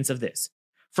inhabitants of this.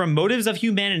 From motives of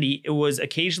humanity, it was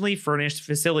occasionally furnished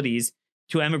facilities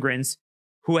to immigrants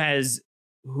who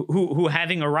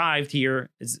having arrived here,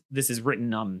 this is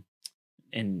written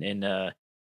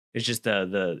it's just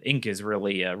the ink is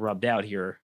really rubbed out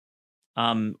here.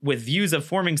 With views of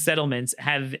forming settlements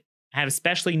have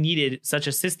specially needed such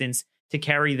assistance to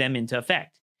carry them into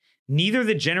effect. Neither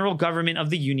the general government of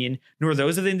the Union nor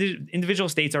those of the individual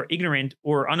states are ignorant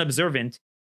or unobservant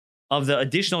of the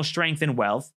additional strength and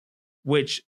wealth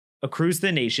which accrues to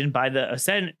the nation by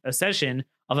the accession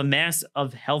of a mass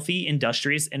of healthy,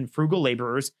 industrious, and frugal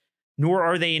laborers, nor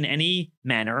are they in any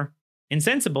manner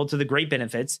insensible to the great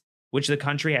benefits which the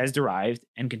country has derived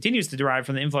and continues to derive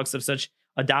from the influx of such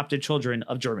adopted children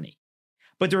of Germany.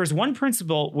 But there is one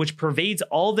principle which pervades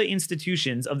all the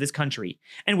institutions of this country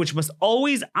and which must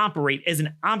always operate as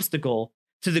an obstacle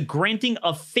to the granting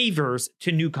of favors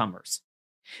to newcomers.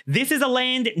 This is a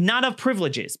land not of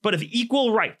privileges, but of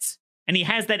equal rights. And he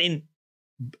has that in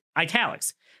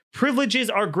italics. Privileges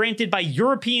are granted by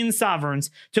European sovereigns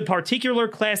to particular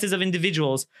classes of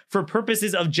individuals for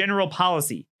purposes of general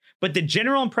policy. But the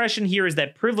general impression here is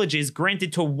that privileges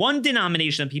granted to one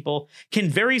denomination of people can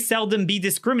very seldom be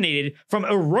discriminated from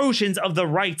erosions of the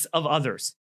rights of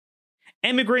others.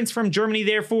 Immigrants from Germany,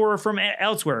 therefore, or from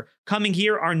elsewhere coming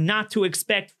here are not to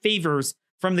expect favors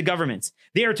from the governments.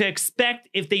 They are to expect,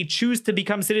 if they choose to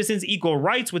become citizens, equal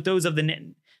rights with those of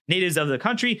the natives of the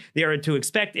country. They are to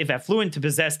expect, if affluent, to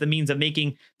possess the means of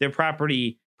making their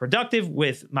property productive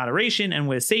with moderation and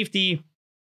with safety.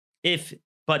 If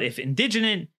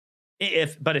indigent,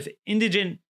 to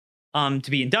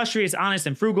be industrious, honest,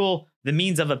 and frugal, the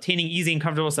means of obtaining easy and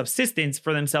comfortable subsistence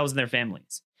for themselves and their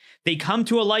families. They come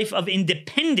to a life of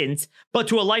independence, but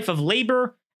to a life of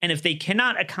labor, and if they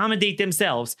cannot accommodate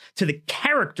themselves to the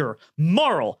character,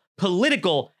 moral,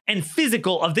 political, and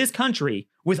physical of this country,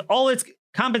 with all its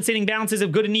compensating balances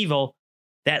of good and evil,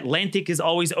 the Atlantic is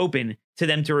always open to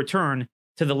them to return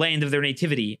to the land of their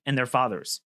nativity and their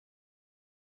fathers.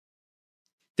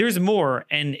 There's more,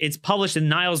 and it's published in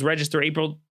Niles Register,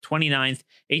 April 29th,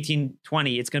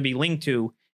 1820. It's going to be linked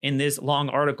to in this long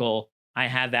article I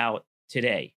have out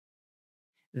today.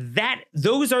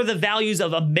 Those are the values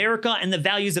of America and the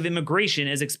values of immigration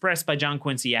as expressed by John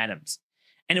Quincy Adams.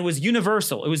 And it was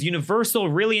universal. It was universal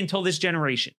really until this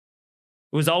generation.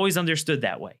 It was always understood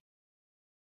that way.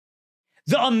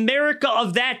 The America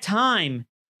of that time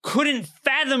couldn't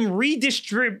fathom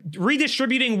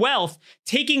redistributing wealth,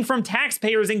 taking from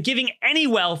taxpayers and giving any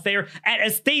welfare at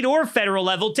a state or federal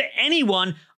level to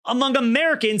anyone among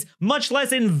Americans, much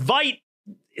less invite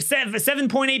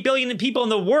 7.8 billion people in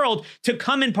the world to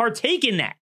come and partake in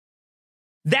that.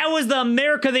 That was the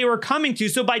America they were coming to.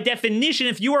 So by definition,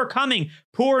 if you are coming,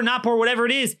 poor, not poor, whatever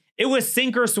it is, it was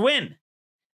sink or swim.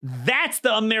 That's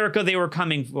the America they were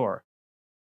coming for.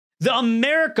 The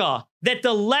America that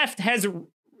the left has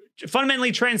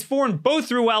fundamentally transformed both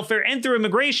through welfare and through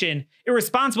immigration,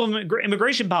 irresponsible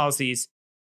immigration policies,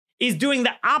 is doing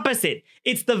the opposite.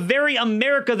 It's the very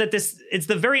America it's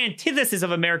the very antithesis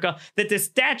of America that the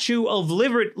Statue of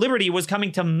Liberty was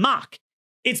coming to mock.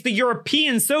 It's the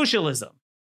European socialism.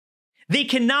 They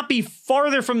cannot be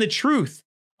farther from the truth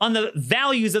on the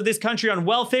values of this country, on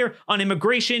welfare, on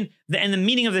immigration, and the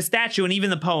meaning of the statue, and even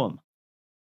the poem.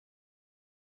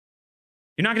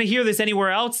 You're not going to hear this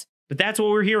anywhere else, but that's what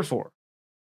we're here for.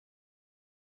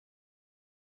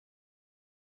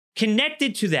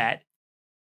 Connected to that,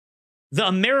 the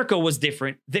America was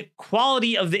different. The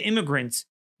quality of the immigrants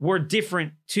were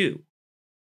different too.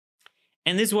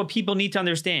 And this is what people need to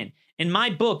understand. In my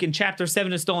book, in Chapter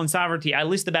 7 of Stolen Sovereignty, I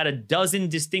list about a dozen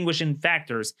distinguishing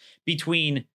factors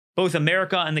between both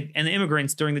America and the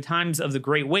immigrants during the times of the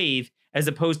Great Wave, as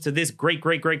opposed to this great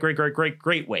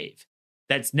wave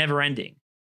that's never ending.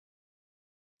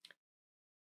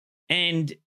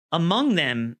 And among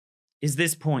them is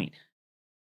this point.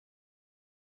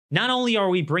 Not only are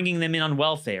we bringing them in on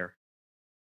welfare,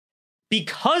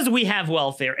 because we have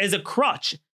welfare as a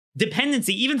crutch,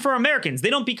 dependency, even for Americans, they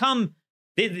don't become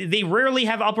They rarely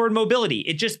have upward mobility.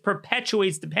 It just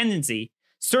perpetuates dependency,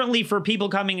 certainly for people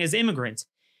coming as immigrants.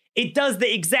 It does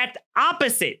the exact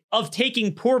opposite of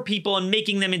taking poor people and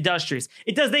making them industrious.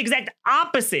 It does the exact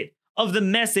opposite of the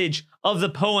message of the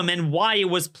poem and why it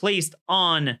was placed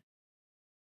on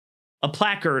a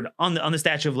placard on the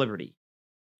Statue of Liberty.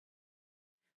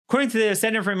 According to the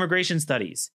Center for Immigration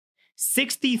Studies,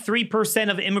 63%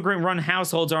 of immigrant-run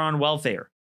households are on welfare.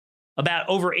 About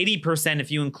over 80%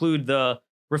 if you include the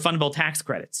refundable tax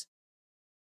credits.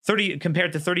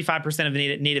 Compared to 35% of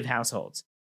native households.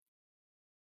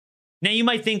 Now you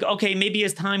might think, okay, maybe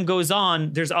as time goes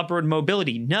on, there's upward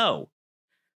mobility. No.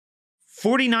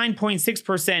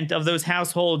 49.6% of those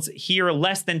households here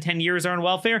less than 10 years are on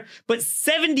welfare, but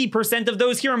 70% of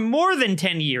those here more than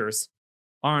 10 years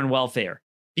are on welfare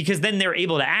because then they're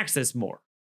able to access more.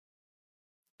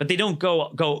 But they don't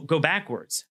go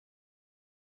backwards.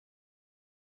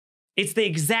 It's the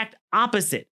exact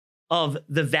opposite of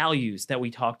the values that we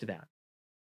talked about.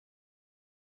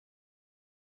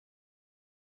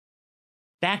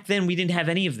 Back then, we didn't have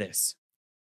any of this.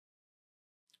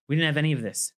 We didn't have any of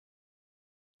this.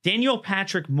 Daniel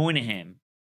Patrick Moynihan,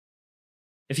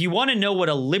 if you want to know what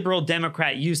a liberal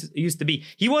Democrat used to be,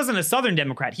 he wasn't a Southern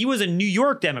Democrat. He was a New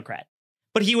York Democrat.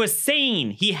 But he was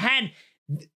sane.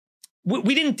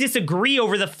 We didn't disagree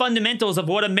over the fundamentals of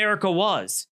what America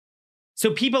was.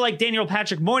 So people like Daniel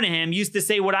Patrick Moynihan used to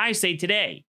say what I say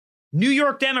today. New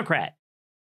York Democrat.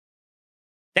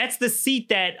 That's the seat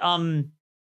that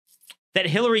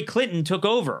Hillary Clinton took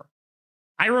over.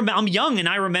 I'm young and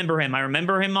I remember him. I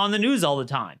remember him on the news all the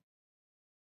time.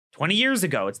 20 years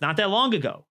ago. It's not that long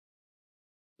ago.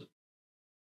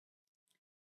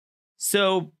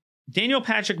 So Daniel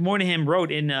Patrick Moynihan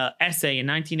wrote in an essay in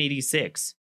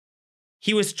 1986.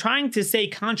 He was trying to say,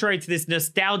 contrary to this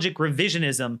nostalgic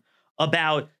revisionism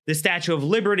about the Statue of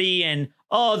Liberty and,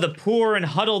 the poor and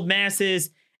huddled masses.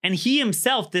 And he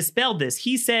himself dispelled this.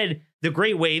 He said the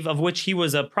Great Wave, of which he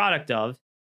was a product of,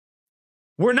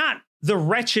 were not the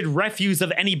wretched refuse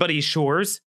of anybody's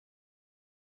shores.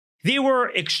 They were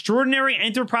extraordinary,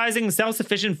 enterprising,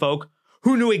 self-sufficient folk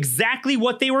who knew exactly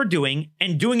what they were doing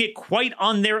and doing it quite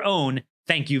on their own.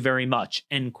 Thank you very much.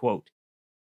 End quote.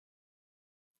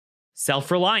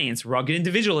 Self-reliance, rugged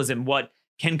individualism, what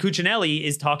Ken Cuccinelli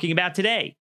is talking about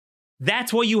today.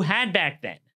 That's what you had back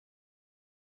then.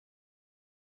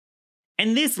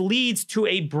 And this leads to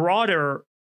a broader,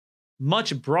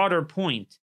 much broader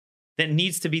point that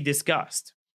needs to be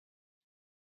discussed.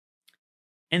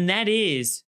 And that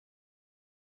is,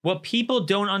 what people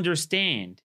don't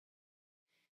understand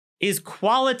is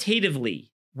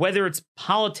qualitatively, whether it's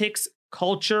politics,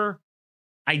 culture,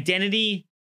 identity,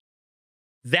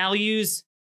 values,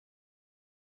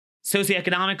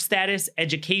 socioeconomic status,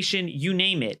 education, you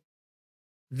name it,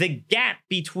 the gap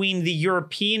between the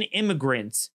European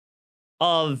immigrants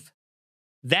of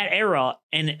that era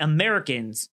and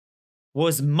Americans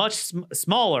was much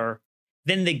smaller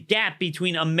than the gap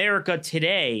between America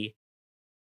today,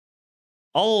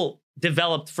 all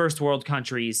developed first world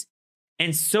countries,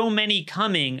 and so many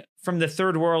coming from the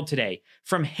third world today,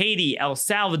 from Haiti, El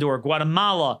Salvador,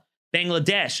 Guatemala,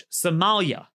 Bangladesh,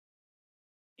 Somalia.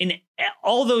 In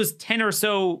all those 10 or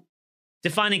so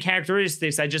defining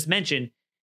characteristics I just mentioned,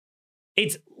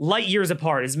 it's light years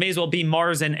apart. It may as well be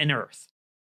Mars and Earth.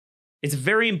 It's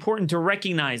very important to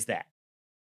recognize that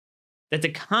the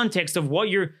context of what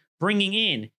you're bringing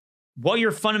in, what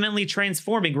you're fundamentally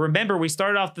transforming. Remember, we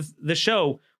started off the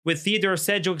show with Theodore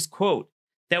Sedgwick's quote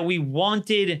that we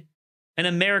wanted an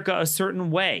America a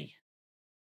certain way.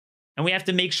 And we have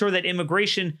to make sure that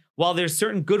immigration, while there's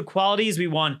certain good qualities, we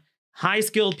want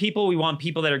high-skilled people, we want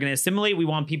people that are going to assimilate, we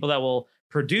want people that will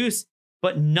produce,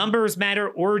 but numbers matter,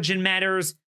 origin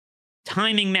matters,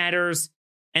 timing matters,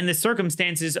 and the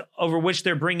circumstances over which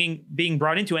they're being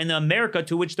brought into, and the America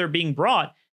to which they're being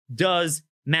brought does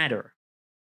matter.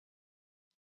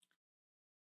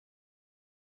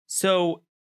 So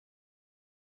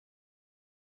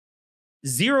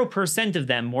 0% of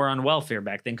them were on welfare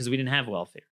back then because we didn't have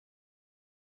welfare.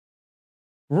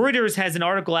 Reuters has an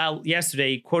article out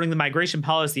yesterday quoting the Migration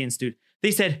Policy Institute.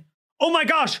 They said, oh my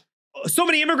gosh, so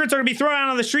many immigrants are going to be thrown out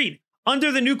on the street.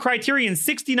 Under the new criterion,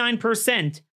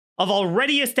 69% of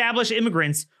already established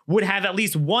immigrants would have at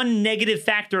least one negative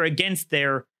factor against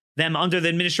them under the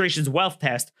administration's wealth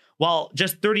test, while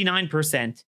just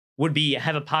 39% would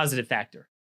have a positive factor.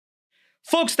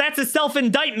 Folks, that's a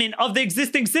self-indictment of the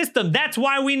existing system. That's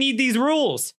why we need these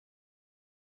rules.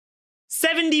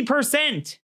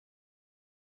 70%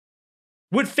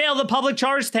 would fail the public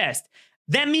charge test.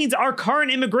 That means our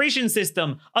current immigration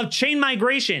system of chain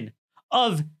migration,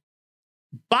 of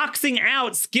boxing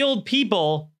out skilled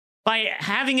people by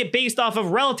having it based off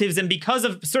of relatives. And because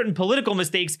of certain political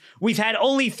mistakes, we've had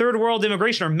only third world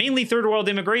immigration, or mainly third world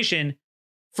immigration,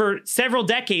 for several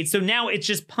decades. So now it's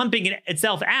just pumping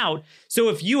itself out. So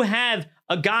if you have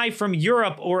a guy from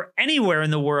Europe or anywhere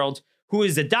in the world who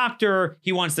is a doctor,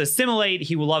 he wants to assimilate,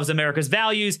 he loves America's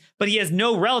values, but he has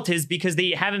no relatives because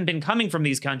they haven't been coming from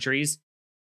these countries.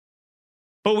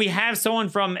 But we have someone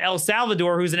from El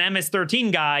Salvador who's an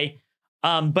MS-13 guy,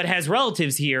 but has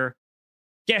relatives here.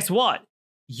 Guess what?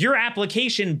 Your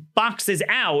application boxes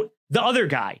out the other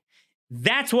guy.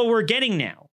 That's what we're getting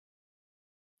now.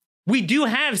 We do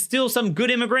have still some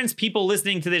good immigrants, people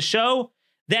listening to this show,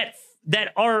 that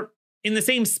are in the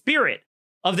same spirit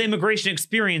of the immigration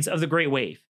experience of the Great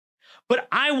Wave. But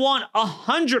I want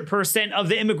 100% of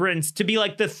the immigrants to be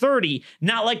like the 30,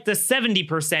 not like the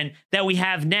 70% that we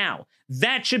have now.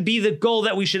 That should be the goal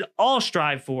that we should all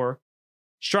strive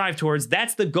towards.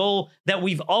 That's the goal that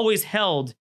we've always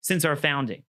held since our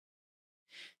founding.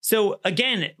 So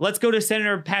again, let's go to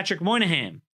Senator Patrick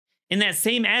Moynihan. In that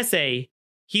same essay,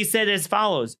 he said as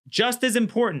follows: just as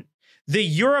important, the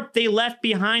Europe they left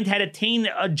behind had attained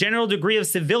a general degree of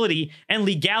civility and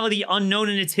legality unknown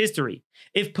in its history.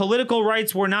 If political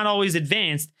rights were not always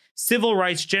advanced, civil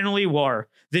rights generally were.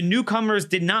 The newcomers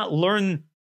did not learn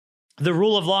the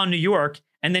rule of law in New York.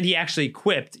 And then he actually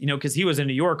quipped, because he was a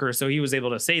New Yorker, so he was able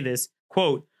to say this,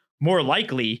 quote, more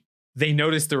likely they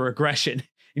noticed the regression.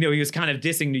 He was kind of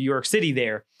dissing New York City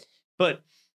there. But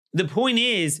the point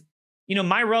is,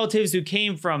 my relatives who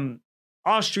came from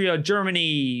Austria,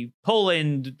 Germany,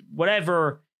 Poland,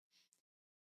 whatever,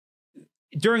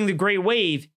 during the Great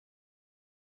Wave,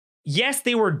 yes,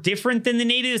 they were different than the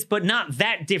natives, but not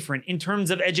that different in terms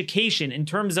of education, in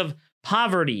terms of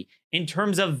poverty, in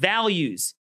terms of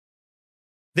values.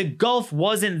 The gulf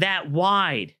wasn't that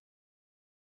wide.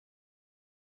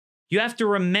 You have to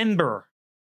remember,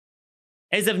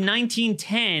 as of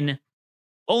 1910,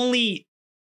 only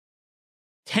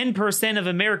 10% of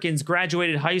Americans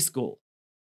graduated high school.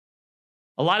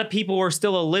 A lot of people were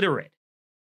still illiterate.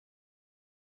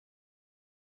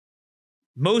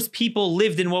 Most people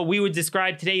lived in what we would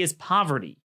describe today as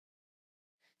poverty.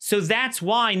 So that's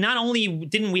why not only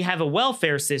didn't we have a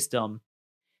welfare system,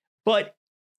 but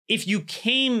if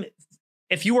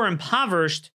you were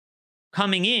impoverished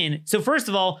coming in, so first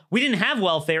of all, we didn't have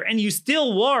welfare, and you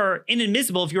still were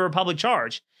inadmissible if you were a public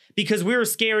charge, because we were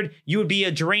scared you would be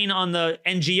a drain on the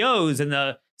NGOs and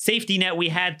the safety net we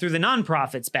had through the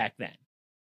nonprofits back then.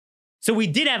 So we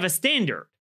did have a standard.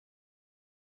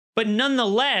 But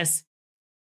nonetheless,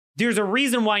 there's a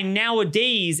reason why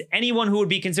nowadays anyone who would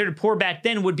be considered poor back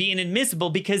then would be inadmissible,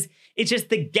 because it's just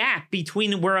the gap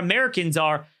between where Americans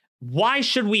are. Why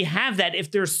should we have that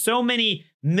if there's so many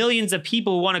millions of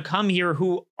people who want to come here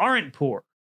who aren't poor?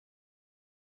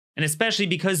 And especially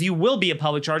because you will be a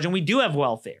public charge and we do have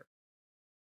welfare.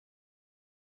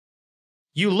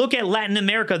 You look at Latin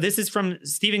America. This is from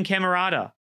Stephen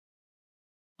Camarada.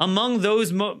 Among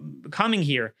those coming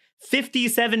here,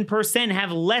 57%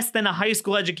 have less than a high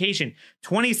school education.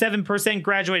 27%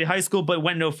 graduated high school but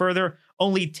went no further.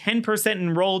 Only 10%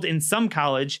 enrolled in some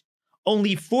college.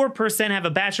 Only 4% have a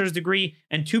bachelor's degree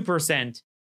and 2%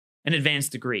 an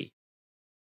advanced degree.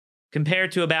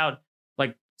 Compared to about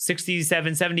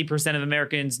 67, 70% of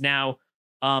Americans now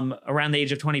around the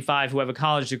age of 25 who have a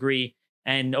college degree,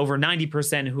 and over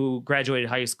 90% who graduated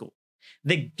high school.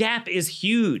 The gap is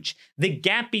huge. The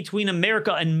gap between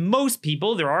America and most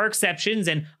people, there are exceptions,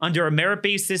 and under a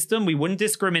merit-based system, we wouldn't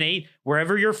discriminate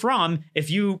wherever you're from. If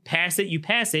you pass it, you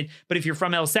pass it. But if you're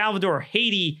from El Salvador,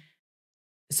 Haiti,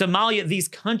 Somalia, these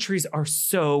countries are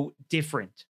so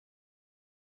different.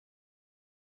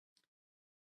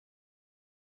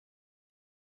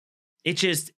 It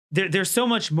just, there's so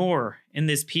much more in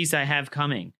this piece I have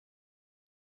coming.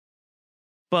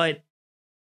 But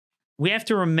we have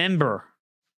to remember.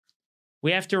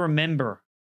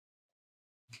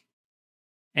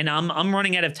 And I'm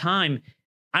running out of time.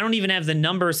 I don't even have the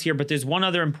numbers here, but there's one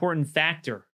other important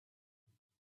factor.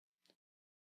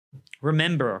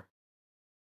 Remember,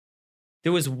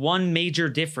 there was one major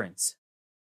difference.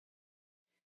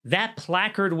 That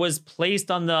placard was placed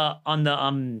on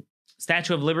the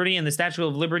Statue of Liberty, and the Statue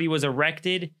of Liberty was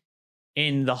erected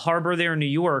in the harbor there in New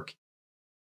York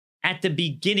at the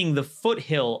beginning, the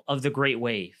foothill of the Great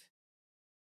Wave.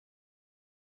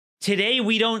 Today,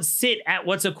 we don't sit at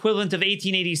what's equivalent of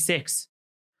 1886.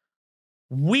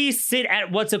 We sit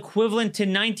at what's equivalent to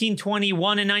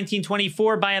 1921 and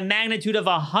 1924 by a magnitude of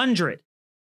 100.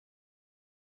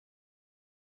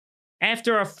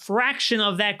 After a fraction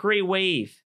of that Great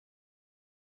Wave.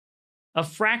 A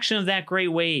fraction of that Great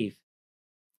Wave.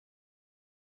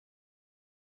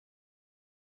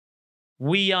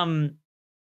 We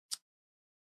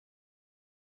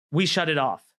shut it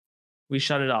off.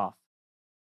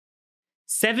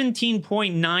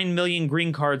 17.9 million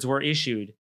green cards were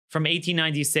issued from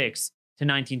 1896 to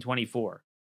 1924.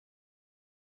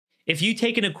 If you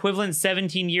take an equivalent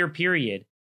 17-year period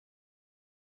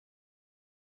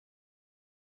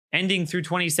ending through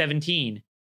 2017,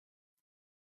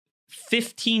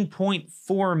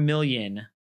 15.4 million.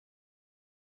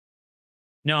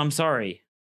 No, I'm sorry.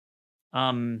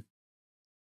 30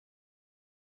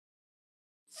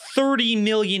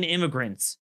 million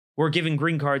immigrants were given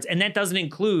green cards, and that doesn't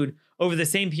include, over the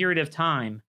same period of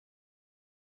time,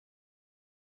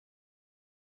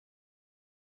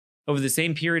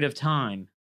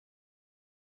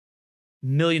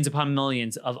 millions upon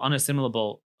millions of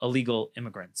unassimilable illegal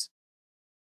immigrants.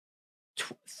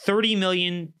 30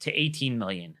 million to 18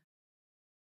 million.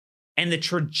 And the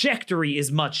trajectory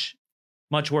is much,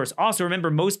 much worse. Also,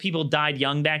 remember, most people died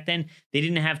young back then. They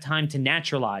didn't have time to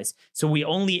naturalize. So we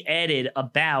only added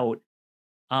about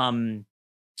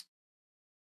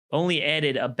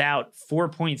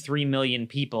 4.3 million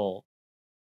people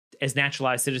as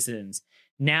naturalized citizens.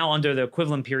 Now, under the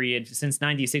equivalent period, since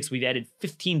 96, we've added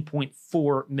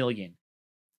 15.4 million.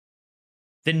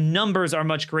 The numbers are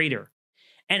much greater.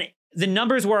 And the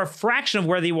numbers were a fraction of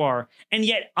where they were. And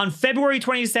yet, on February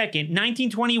 22nd,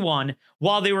 1921,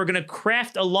 while they were going to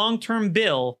craft a long-term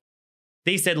bill,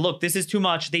 they said, look, this is too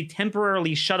much. They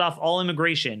temporarily shut off all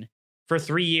immigration for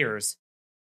 3 years.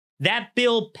 That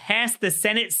bill passed the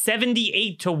Senate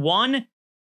 78-1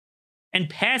 and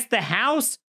passed the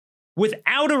House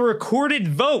without a recorded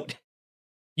vote.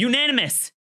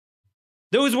 Unanimous.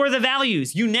 Those were the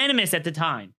values. Unanimous at the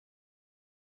time.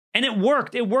 And it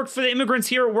worked. It worked for the immigrants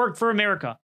here. It worked for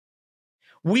America.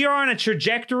 We are on a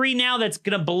trajectory now that's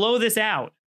going to blow this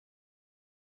out.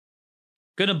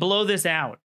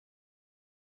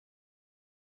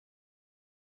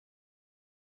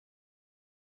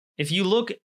 If you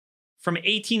look from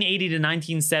 1880 to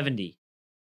 1970,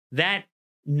 that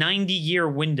 90-year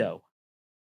window,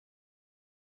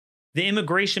 the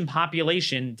immigration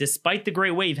population, despite the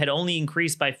Great Wave, had only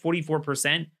increased by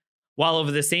 44%, while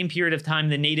over the same period of time,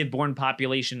 the native-born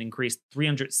population increased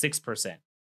 306%.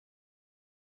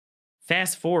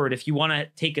 Fast forward, if you want to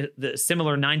take the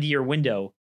similar 90-year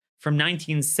window, from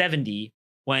 1970,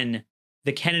 when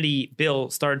the Kennedy bill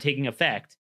started taking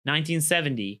effect,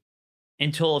 1970,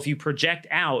 until if you project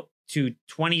out to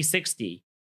 2060,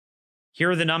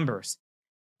 here are the numbers.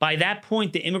 By that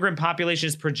point, the immigrant population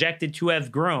is projected to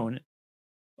have grown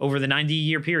over the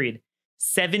 90-year period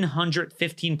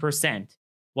 715%,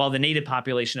 while the native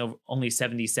population of only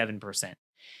 77%.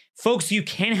 Folks, you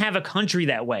can't have a country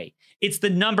that way. It's the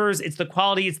numbers, it's the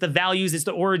quality, it's the values, it's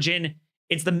the origin,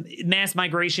 it's the mass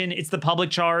migration, it's the public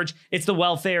charge, it's the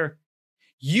welfare.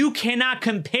 You cannot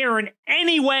compare in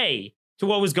any way to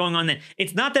what was going on then.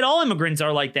 It's not that all immigrants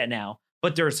are like that now,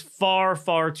 but there's far,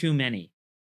 far too many.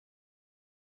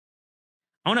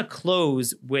 I want to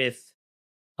close with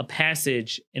a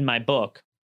passage in my book,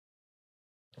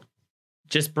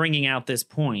 just bringing out this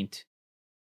point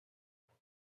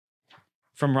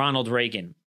from Ronald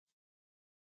Reagan.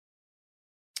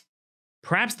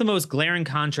 Perhaps the most glaring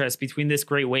contrast between this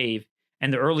great wave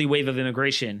and the early wave of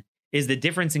immigration is the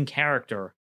difference in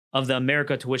character of the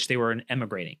America to which they were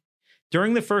emigrating.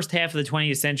 During the first half of the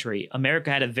 20th century, America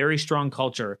had a very strong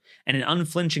culture and an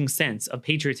unflinching sense of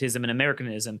patriotism and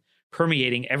Americanism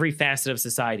permeating every facet of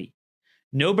society.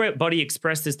 Nobody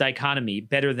expressed this dichotomy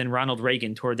better than Ronald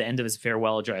Reagan toward the end of his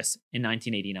farewell address in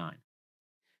 1989.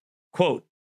 Quote,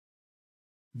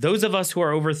 "Those of us who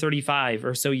are over 35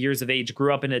 or so years of age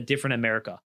grew up in a different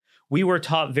America. We were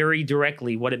taught very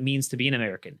directly what it means to be an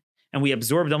American, and we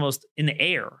absorbed almost in the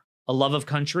air a love of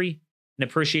country and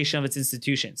appreciation of its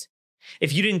institutions.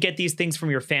 If you didn't get these things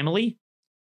from your family,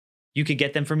 you could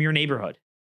get them from your neighborhood,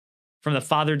 from the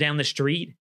father down the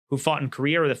street who fought in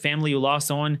Korea or the family who lost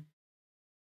someone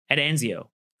at Anzio.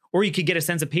 Or you could get a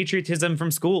sense of patriotism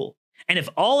from school. And if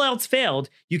all else failed,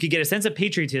 you could get a sense of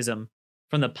patriotism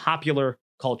from the popular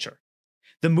culture.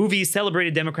 The movies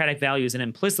celebrated democratic values and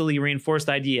implicitly reinforced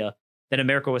the idea that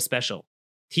America was special.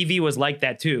 TV was like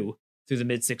that too through the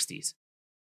mid-60s.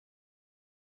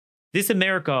 This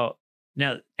America,"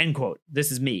 now, end quote,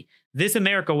 this is me. "This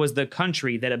America was the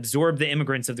country that absorbed the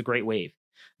immigrants of the Great Wave.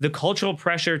 The cultural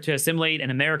pressure to assimilate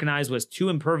and Americanize was too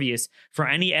impervious for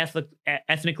any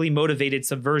ethnically motivated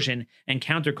subversion and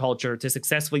counterculture to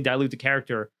successfully dilute the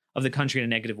character of the country in a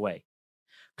negative way.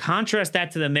 Contrast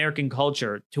that to the American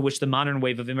culture to which the modern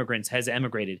wave of immigrants has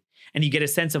emigrated, and you get a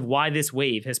sense of why this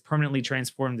wave has permanently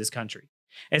transformed this country.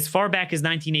 As far back as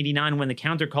 1989, when the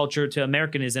counterculture to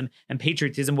Americanism and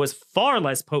patriotism was far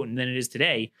less potent than it is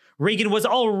today, Reagan was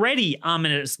already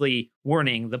ominously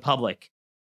warning the public.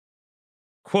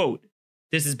 Quote,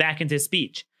 this is back into his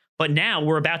speech. But now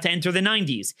we're about to enter the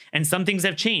 90s, and some things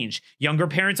have changed. Younger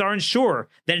parents aren't sure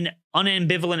that an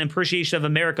unambivalent appreciation of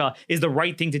America is the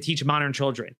right thing to teach modern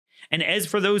children. And as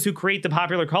for those who create the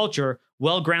popular culture,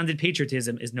 well-grounded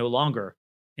patriotism is no longer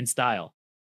in style.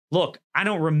 Look, I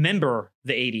don't remember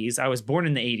the 80s. I was born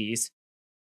in the 80s.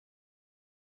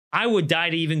 I would die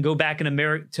to even go back to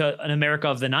an America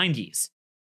of the 90s.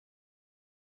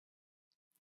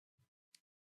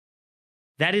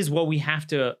 That is what we have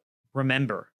to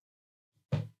remember.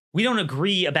 We don't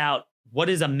agree about what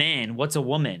is a man, what's a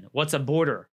woman, what's a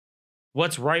border,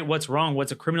 what's right, what's wrong,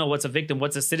 what's a criminal, what's a victim,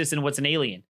 what's a citizen, what's an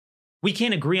alien. We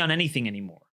can't agree on anything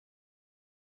anymore.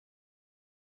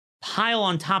 Pile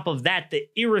on top of that the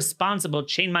irresponsible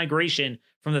chain migration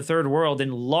from the third world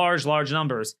in large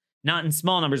numbers, not in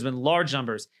small numbers, but in large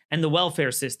numbers, and the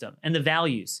welfare system and the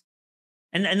values.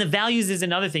 And the values is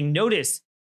another thing. Notice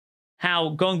how,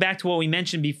 going back to what we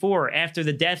mentioned before, after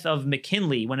the death of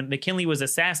McKinley, when McKinley was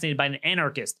assassinated by an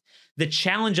anarchist, the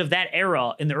challenge of that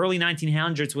era in the early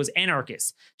 1900s was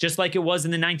anarchists, just like it was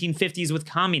in the 1950s with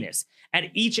communists.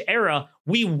 At each era,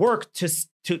 we worked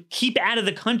to keep out of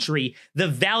the country the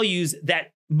values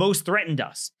that most threatened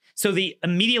us. So they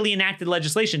immediately enacted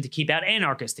legislation to keep out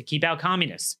anarchists, to keep out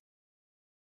communists.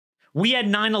 We had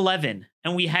 9/11,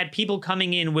 and we had people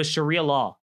coming in with Sharia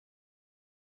law.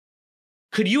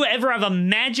 Could you ever have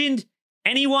imagined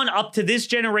anyone up to this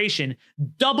generation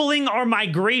doubling our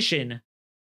migration,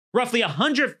 roughly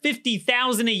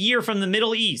 150,000 a year from the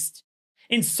Middle East,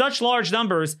 in such large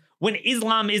numbers when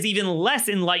Islam is even less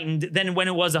enlightened than when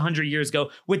it was 100 years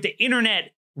ago, with the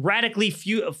internet radically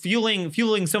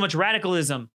fueling so much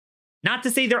radicalism? Not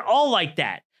to say they're all like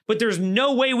that, but there's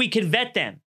no way we could vet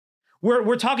them.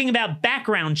 We're talking about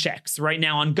background checks right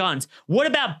now on guns. What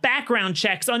about background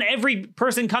checks on every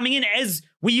person coming in, as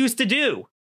we used to do?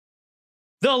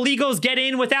 The illegals get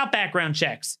in without background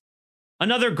checks.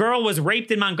 Another girl was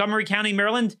raped in Montgomery County,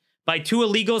 Maryland, by 2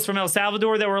 illegals from El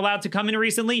Salvador that were allowed to come in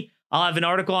recently. I'll have an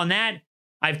article on that.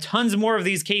 I have tons more of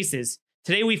these cases.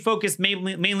 Today we focused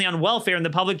mainly on welfare and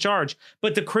the public charge,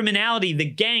 but the criminality, the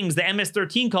gangs, the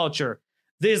MS-13 culture,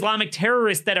 the Islamic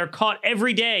terrorists that are caught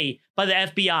every day by the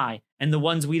FBI, and the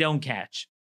ones we don't catch.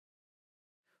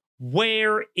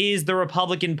 Where is the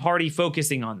Republican Party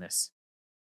focusing on this?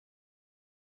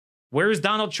 Where's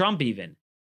Donald Trump even?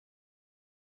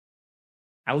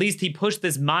 At least he pushed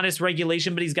this modest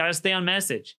regulation, but he's got to stay on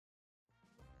message.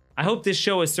 I hope this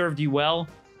show has served you well.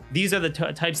 These are the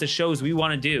types of shows we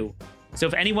want to do. So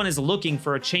if anyone is looking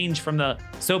for a change from the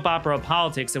soap opera of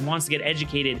politics and wants to get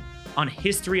educated on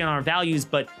history and our values,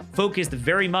 but focused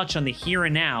very much on the here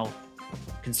and now,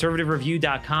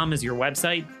 ConservativeReview.com is your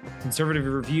website. Conservative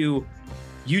Review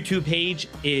YouTube page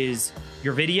is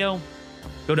your video.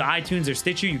 Go to iTunes or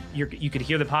Stitcher. You could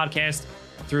hear the podcast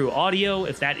through audio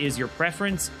if that is your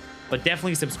preference, but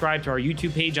definitely subscribe to our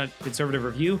YouTube page on Conservative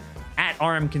Review. At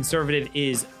RM Conservative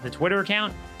is the Twitter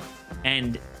account,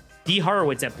 and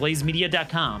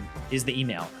dhorowitz@blazemedia.com is the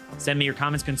email. Send me your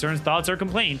comments, concerns, thoughts, or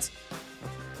complaints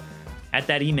at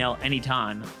that email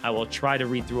anytime. I will try to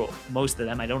read through most of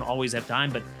them. I don't always have time,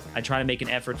 but I try to make an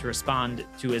effort to respond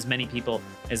to as many people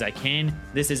as I can.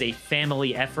 This is a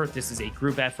family effort. This is a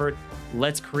group effort.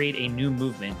 Let's create a new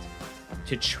movement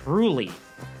to truly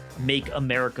make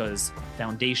America's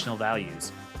foundational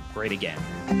values great again.